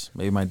 I guess.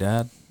 Maybe my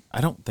dad. I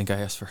don't think I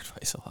ask for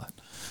advice a lot.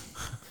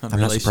 I'm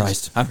not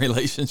surprised. On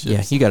relationships.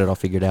 Yeah, you got it all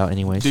figued out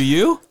anyways. Do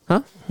you?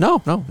 Huh? No,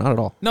 not at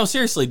all. No,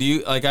 seriously. Do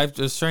you? Like, I'm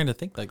just trying to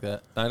think like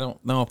that. I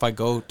don't know if I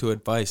go to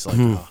advice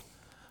like,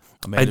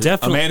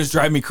 Amanda's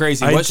driving me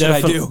crazy. What should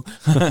I do?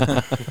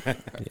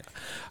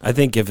 I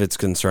think if it's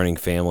concerning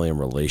family and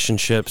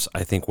relationships,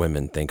 I think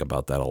women think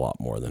about that a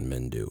lot more than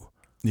men do.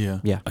 Yeah.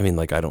 Yeah. I mean,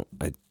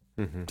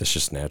 that's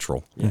just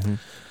natural. Mm-hmm.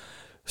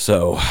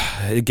 So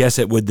I guess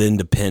it would then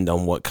depend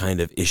on what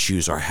kind of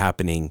issues are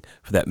happening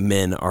that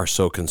men are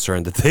so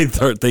concerned that they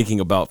start thinking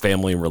about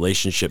family and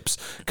relationships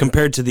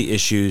compared to the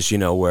issues,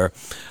 where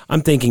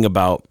I'm thinking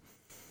about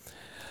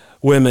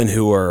women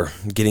who are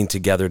getting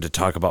together to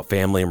talk about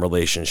family and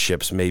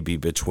relationships, maybe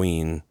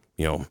between,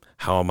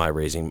 how am I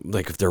raising,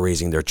 like if they're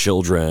raising their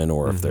children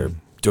or if they're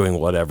doing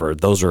whatever.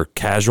 Those are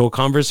casual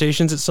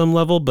conversations at some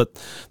level,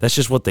 but that's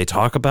just what they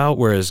talk about.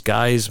 Whereas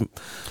guys, it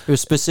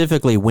was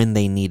specifically when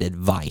they need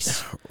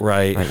advice,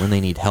 right? When they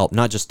need help,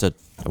 not just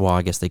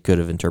I guess they could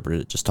have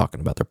interpreted it just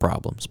talking about their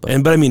problems, but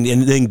I mean,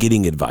 and then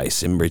getting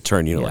advice in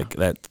return, like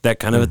that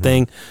kind of a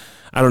thing.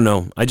 I don't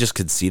know. I just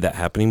could see that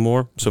happening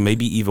more. So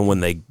maybe even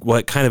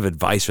what kind of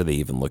advice are they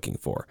even looking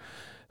for?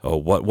 Oh,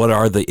 what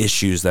are the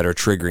issues that are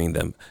triggering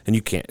them? And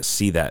you can't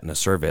see that in a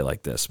survey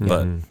like this,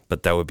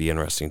 but that would be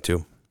interesting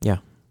too. Yeah.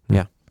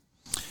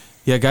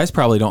 Yeah, guys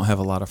probably don't have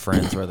a lot of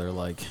friends where they're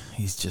like,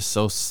 he's just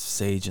so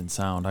sage and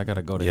sound. I got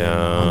to go to him.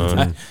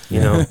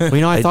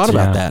 I thought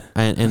about that.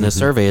 And the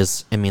survey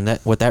is,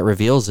 what that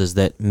reveals is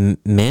that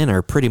men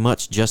are pretty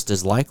much just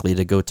as likely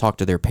to go talk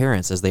to their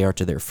parents as they are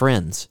to their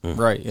friends.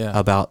 Right, yeah.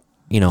 About,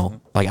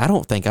 I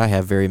don't think I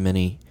have very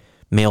many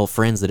male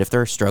friends that if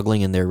they're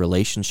struggling in their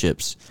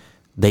relationships,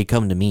 they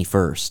come to me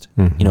first,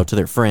 to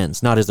their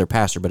friends, not as their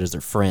pastor, but as their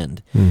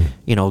friend.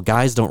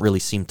 Guys don't really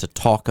seem to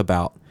talk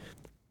about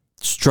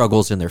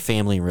struggles in their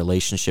family and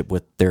relationship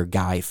with their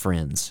guy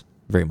friends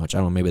very much. I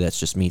don't know, maybe that's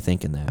just me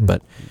thinking that,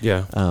 but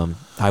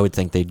I would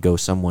think they'd go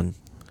someone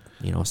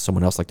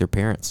else like their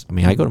parents.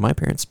 I go to my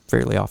parents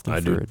fairly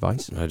often for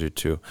advice. I do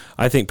too.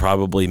 I think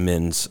probably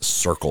men's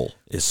circle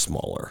is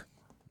smaller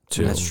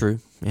too. That's true.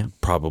 Yeah.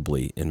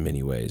 Probably in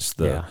many ways.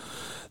 The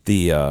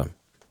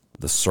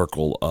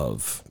circle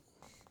of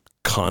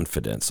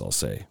confidence, I'll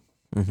say,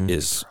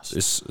 is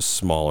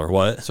smaller.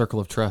 What? Circle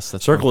of Trust.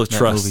 That's Circle of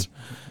Trust. Movie.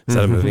 Is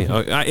that a movie?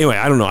 Anyway,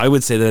 I don't know. I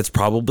would say that it's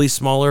probably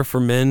smaller for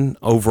men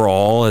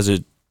overall as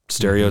a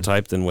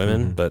stereotype than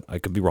women, but I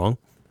could be wrong.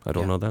 I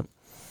don't know that.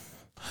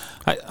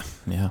 I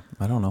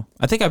don't know.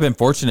 I think I've been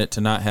fortunate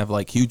to not have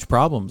like huge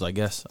problems, I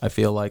guess. I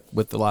feel like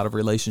with a lot of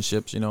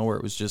relationships, where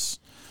it was just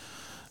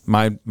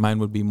Mine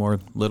would be more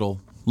little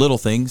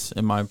things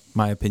in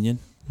my opinion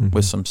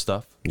with some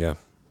stuff. Yeah.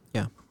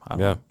 Yeah. I don't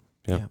Yeah. know.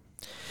 Yeah. Yeah.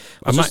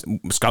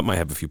 Scott might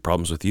have a few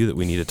problems with you that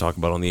we need to talk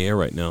about on the air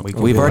right now.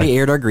 We've already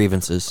aired our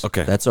grievances.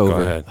 Okay, That's go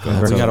over. ahead.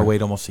 We got to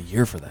wait almost a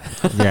year for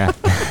that.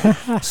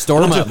 Yeah.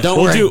 Store them up.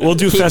 Don't worry. We'll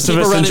do Keep a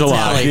Festivus in running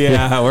July. tally.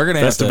 Yeah, we're gonna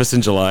have to Festivus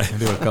in July.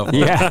 do a couple.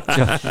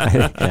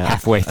 Yeah.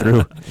 Halfway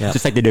through. Yeah.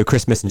 Just like they do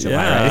Christmas in July,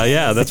 Yeah, right?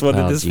 yeah, that's what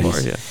Oh, it is geez. for.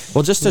 Yeah.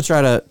 Well, just to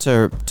try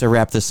to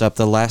wrap this up,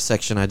 the last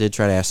section I did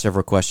try to ask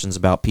several questions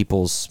about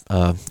people's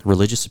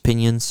religious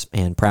opinions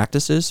and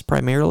practices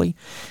primarily,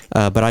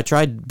 but I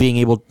tried being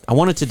able. I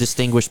wanted to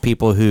distinguish people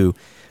who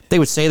they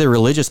would say they're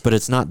religious, but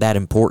it's not that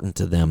important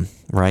to them,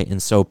 right?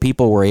 And so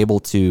people were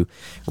able to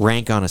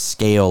rank on a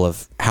scale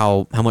of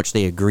how much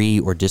they agree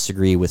or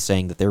disagree with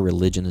saying that their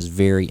religion is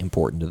very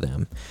important to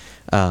them.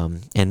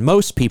 And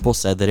most people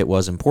said that it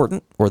was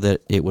important or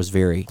that it was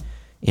very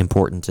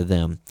important to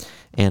them.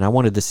 And I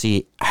wanted to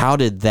see how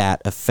did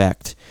that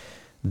affect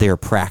their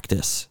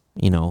practice,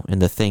 and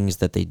the things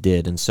that they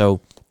did. And so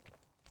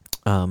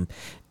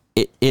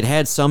it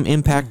had some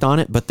impact on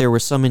it, but there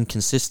was some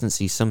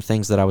inconsistency, some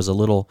things that I was a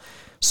little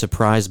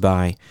surprised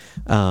by.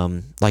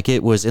 Like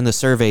it was in the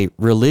survey,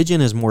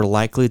 religion is more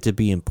likely to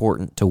be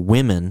important to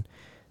women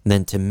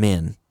than to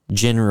men,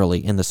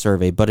 generally in the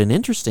survey. But an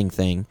interesting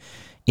thing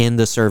in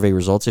the survey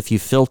results, if you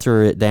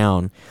filter it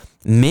down,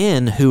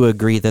 men who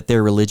agree that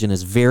their religion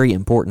is very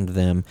important to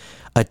them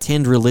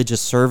attend religious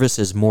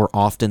services more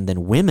often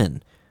than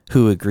women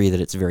who agree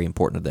that it's very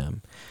important to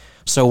them.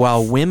 So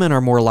while women are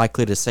more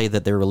likely to say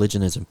that their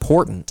religion is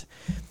important,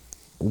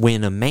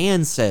 when a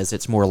man says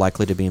it's more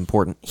likely to be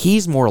important,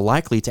 he's more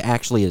likely to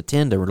actually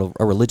attend a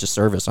religious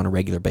service on a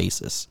regular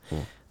basis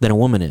than a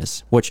woman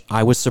is, which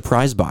I was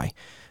surprised by.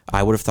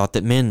 I would have thought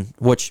that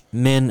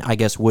men, I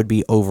guess, would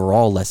be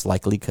overall less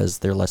likely because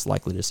they're less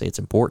likely to say it's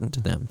important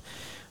to them.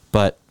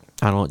 But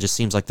I don't know, it just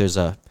seems like there's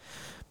I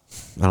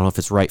don't know if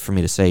it's right for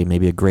me to say,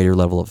 maybe a greater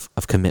level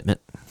of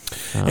commitment.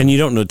 And you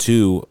don't know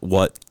too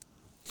what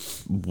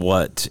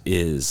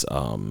is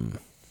I'm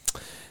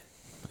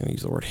gonna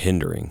use the word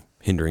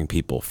hindering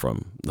people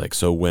from, like,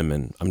 so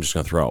women, I'm just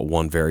gonna throw out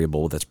one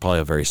variable that's probably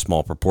a very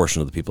small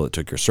proportion of the people that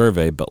took your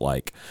survey, but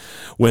like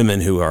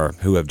women who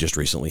have just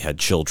recently had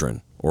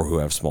children or who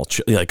have small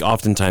like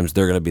oftentimes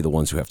they're gonna be the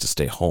ones who have to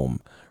stay home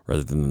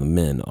rather than the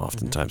men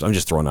oftentimes. Mm-hmm. I'm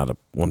just throwing out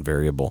one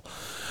variable,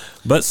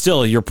 but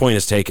still your point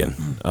is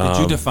taken. Did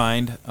you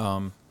define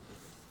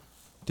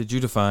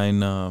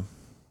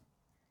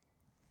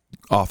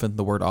often,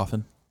 the word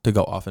often, to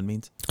go often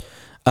means?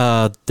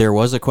 There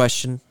was a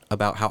question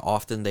about how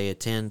often they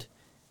attend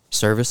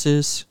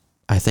services.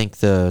 I think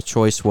the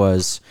choice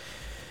was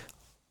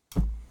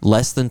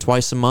less than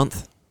twice a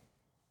month,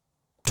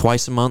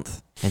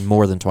 and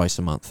more than twice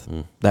a month.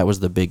 That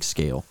was the big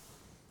scale.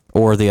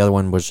 Or the other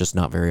one was just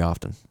not very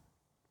often.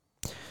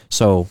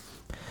 So,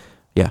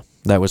 yeah,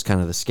 that was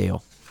kind of the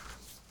scale.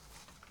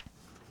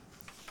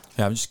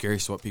 Yeah, I'm just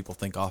curious what people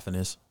think often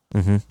is.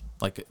 Mm-hmm.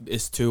 Like,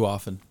 it's too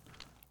often.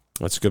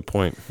 That's a good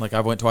point. Like, I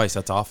went twice,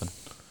 that's often.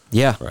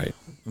 Yeah. Right.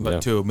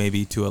 But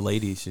maybe to a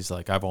lady, she's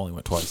like, I've only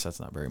went twice, that's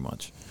not very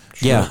much.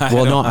 Yeah.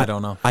 Well, I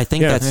don't know. I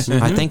think I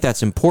think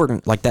that's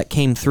important. Like that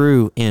came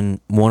through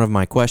in one of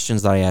my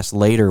questions that I asked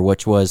later,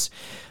 which was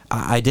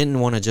I didn't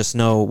want to just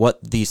know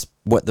what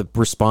the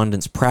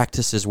respondents'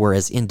 practices were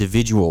as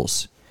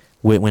individuals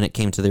when it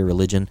came to their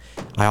religion.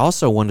 I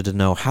also wanted to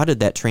know how did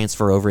that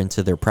transfer over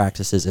into their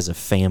practices as a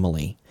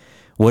family.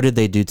 What did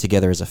they do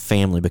together as a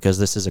family? Because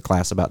this is a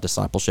class about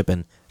discipleship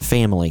and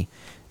family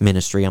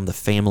ministry. I'm the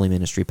family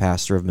ministry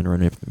pastor of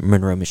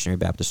Monroe Missionary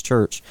Baptist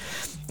Church.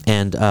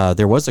 And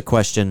there was a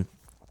question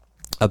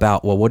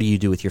about, well, what do you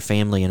do with your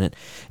family? And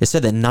it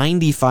said that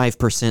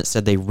 95%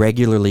 said they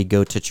regularly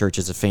go to church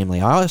as a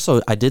family.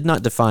 I did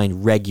not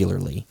define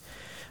regularly.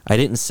 I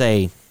didn't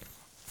say,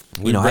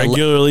 We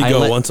regularly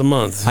go once a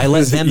month. I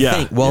let them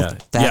think. Well,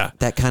 yeah.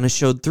 that kind of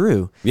showed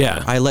through.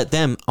 Yeah. I let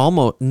them,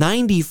 almost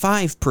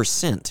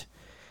 95%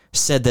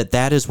 said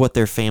that is what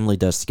their family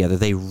does together.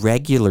 They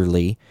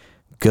regularly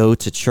go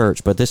to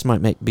church, but this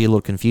might be a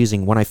little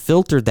confusing. When I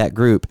filtered that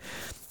group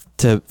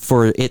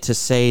for it to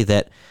say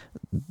that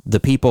the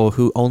people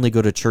who only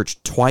go to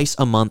church twice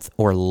a month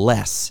or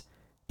less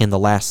in the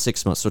last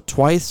 6 months, so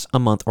twice a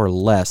month or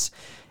less,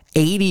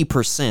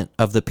 80%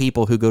 of the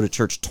people who go to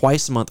church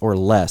twice a month or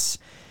less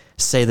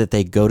say that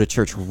they go to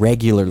church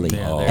regularly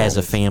as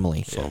a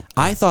family. So,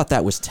 I thought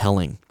that was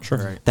telling. Sure.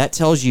 Right. That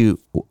tells you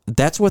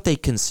that's what they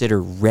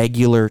consider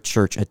regular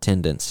church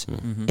attendance,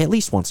 at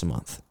least once a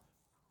month.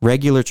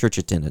 Regular church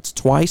attendance,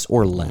 twice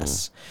or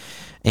less.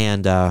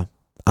 And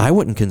I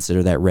wouldn't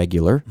consider that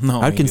regular.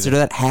 No, I'd consider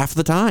that half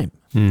the time,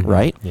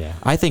 right? Yeah.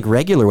 I think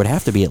regular would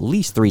have to be at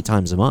least 3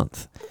 times a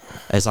month,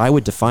 as I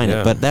would define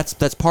it. But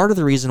that's part of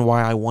the reason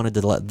why I wanted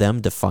to let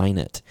them define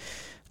it.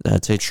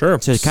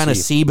 To kind of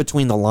see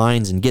between the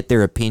lines and get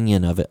their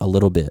opinion of it a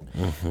little bit.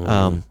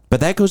 But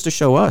that goes to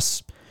show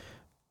us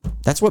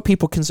that's what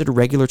people consider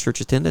regular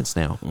church attendance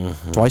now.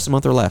 Twice a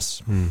month or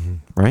less,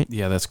 right?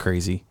 Yeah, that's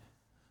crazy.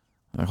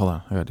 Hold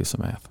on, I gotta do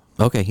some math.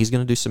 Okay, he's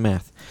going to do some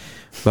math.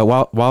 But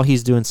while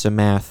he's doing some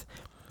math,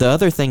 the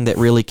other thing that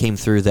really came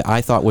through that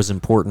I thought was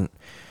important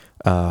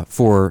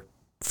for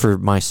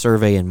my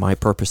survey and my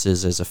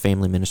purposes as a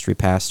family ministry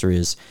pastor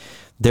is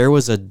there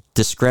was a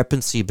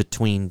discrepancy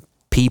between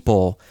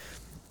people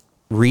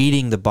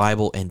reading the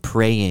Bible and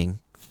praying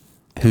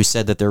who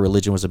said that their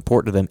religion was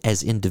important to them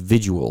as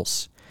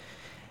individuals.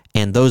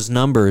 And those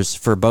numbers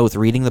for both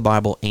reading the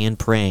Bible and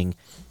praying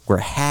were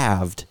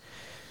halved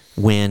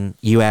when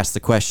you ask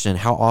the question,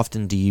 how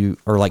often do you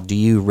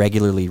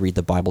regularly read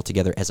the Bible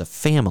together as a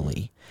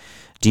family?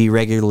 Do you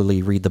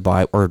regularly read the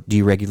Bible, or do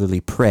you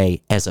regularly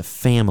pray as a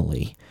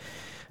family?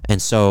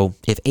 And so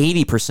if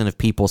 80% of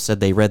people said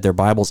they read their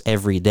Bibles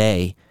every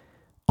day,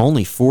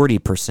 only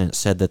 40%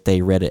 said that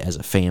they read it as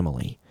a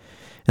family.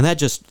 And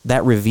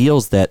that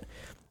reveals that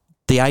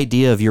the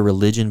idea of your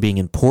religion being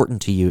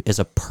important to you is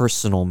a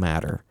personal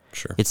matter.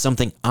 Sure. It's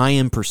something I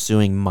am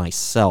pursuing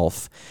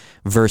myself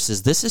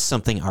versus this is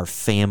something our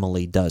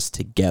family does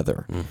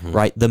together,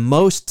 right? The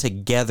most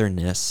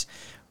togetherness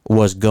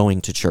was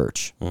going to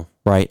church,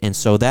 right? And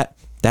so that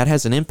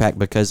has an impact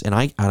because, and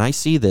I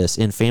see this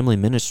in family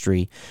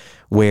ministry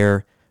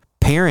where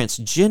parents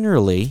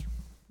generally,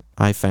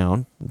 I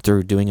found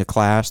through doing a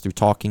class, through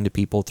talking to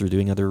people, through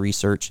doing other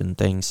research and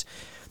things,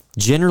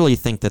 generally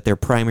think that their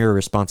primary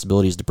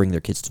responsibility is to bring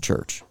their kids to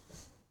church.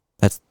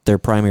 That's their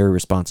primary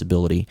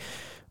responsibility.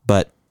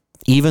 But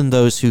even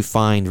those who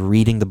find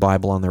reading the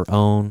Bible on their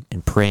own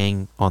and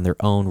praying on their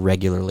own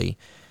regularly,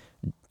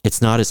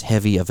 it's not as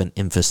heavy of an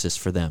emphasis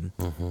for them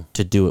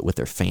to do it with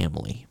their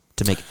family.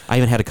 I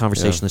even had a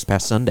conversation this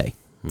past Sunday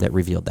that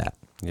revealed that.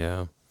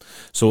 Yeah.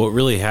 So what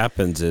really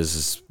happens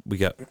is we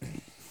got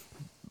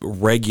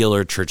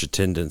regular church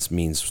attendance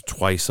means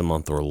twice a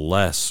month or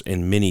less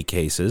in many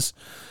cases.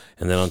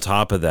 And then on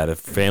top of that, if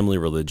family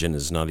religion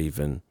is not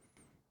even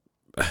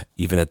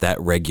at that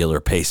regular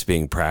pace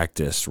being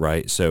practiced,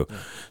 right? So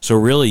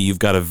really you've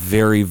got a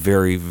very,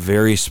 very,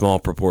 very small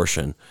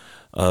proportion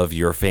of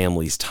your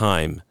family's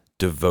time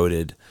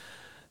devoted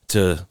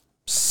to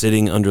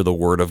sitting under the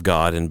Word of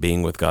God and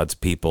being with God's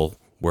people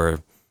where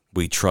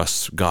we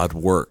trust God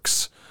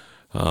works.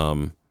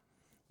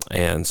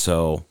 And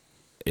so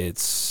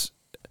it's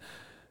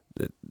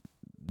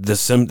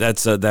that's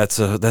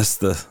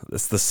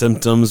the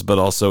symptoms, but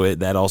also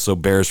that also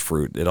bears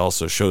fruit. It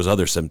also shows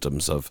other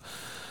symptoms of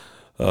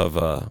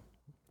a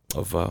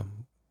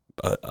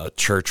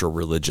church or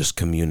religious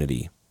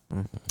community.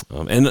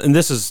 And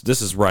this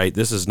is right.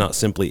 This is not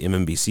simply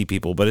MMBC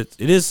people, but it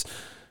is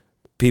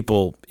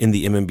people in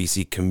the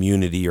MMBC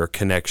community or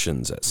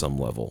connections at some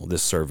level.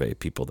 This survey,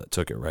 people that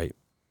took it, right?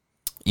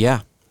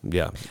 Yeah.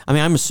 Yeah. I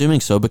mean, I'm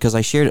assuming so because I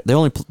shared it.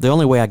 The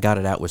only way I got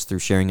it out was through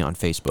sharing it on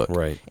Facebook.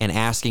 Right. And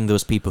asking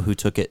those people who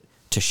took it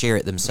to share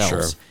it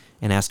themselves. Sure.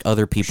 And ask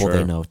other people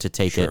they know to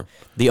take it.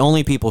 The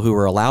only people who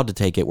were allowed to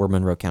take it were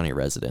Monroe County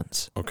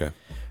residents. Okay.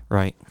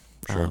 Right.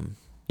 Sure.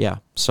 Yeah.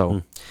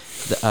 So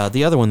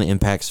the other one that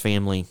impacts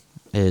family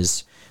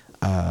is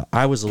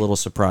I was a little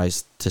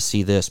surprised to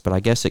see this, but I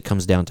guess it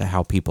comes down to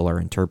how people are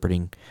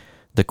interpreting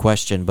the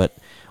question. But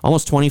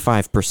almost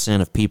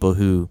 25% of people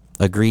who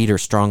agreed or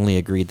strongly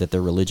agreed that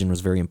their religion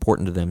was very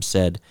important to them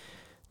said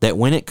that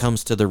when it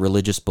comes to the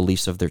religious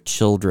beliefs of their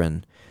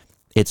children,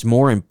 it's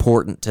more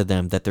important to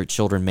them that their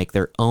children make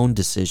their own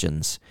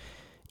decisions,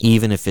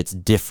 even if it's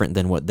different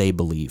than what they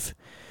believe.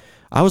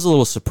 I was a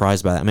little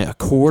surprised by that. I mean, a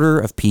quarter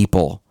of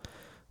people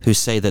who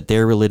say that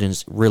their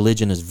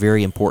religion is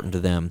very important to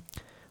them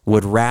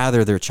would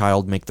rather their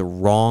child make the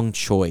wrong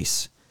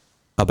choice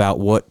about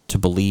what to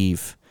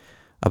believe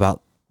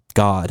about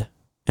God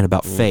and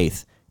about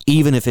faith,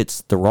 even if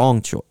it's the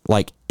wrong choice,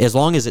 like as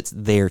long as it's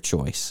their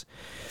choice.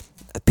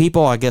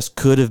 People, I guess,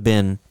 could have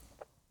been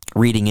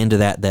reading into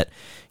that,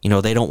 you know,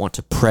 they don't want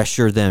to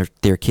pressure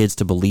their kids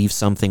to believe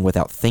something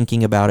without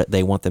thinking about it.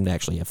 They want them to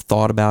actually have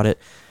thought about it.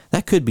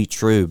 That could be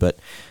true, but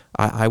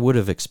I would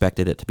have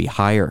expected it to be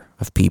higher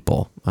of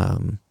people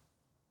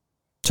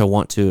to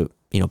want to,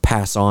 you know,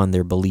 pass on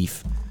their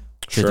belief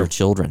to their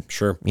children.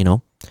 Sure. You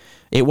know,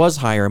 it was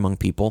higher among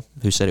people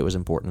who said it was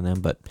important to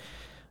them, but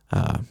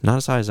not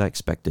as high as I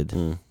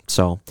expected.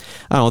 So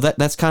I don't know.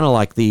 That's kind of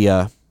like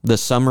the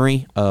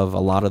summary of a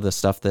lot of the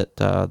stuff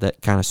that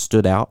kind of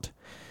stood out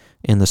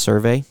in the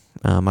survey.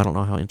 I don't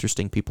know how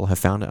interesting people have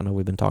found it. I know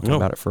we've been talking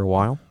about it for a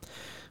while,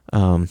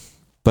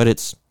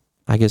 but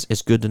I guess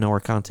it's good to know our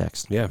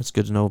context. Yeah, it's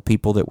good to know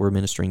people that we're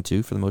ministering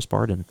to for the most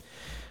part and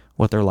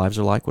what their lives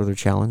are like, what are their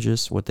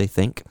challenges, what they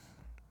think,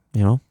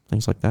 you know,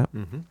 things like that.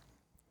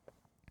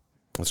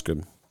 That's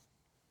good.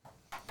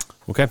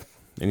 Okay.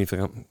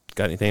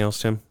 Got anything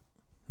else, Tim?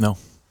 No.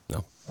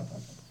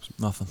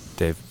 Nothing.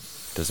 Dave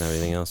doesn't have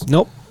anything else?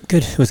 Nope.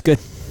 Good. It was good.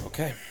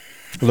 Okay.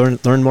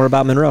 Learn more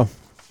about Monroe.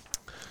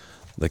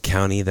 The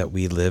county that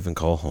we live and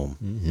call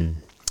home.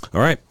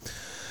 All right.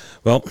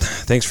 Well,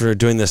 thanks for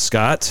doing this,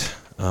 Scott.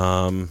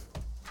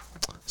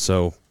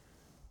 So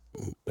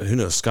who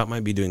knows? Scott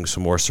might be doing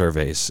some more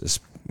surveys.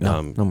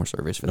 No more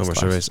surveys for this class.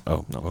 Surveys?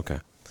 Oh, no. Okay.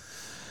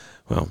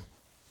 Well,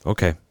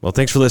 okay. Well,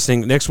 thanks for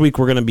listening. Next week,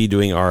 we're going to be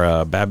doing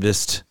our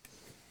Baptist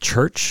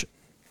Church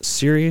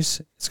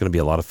series. It's going to be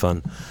a lot of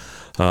fun.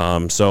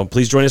 So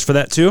please join us for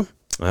that too.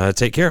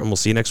 Take care, and we'll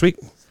see you next week.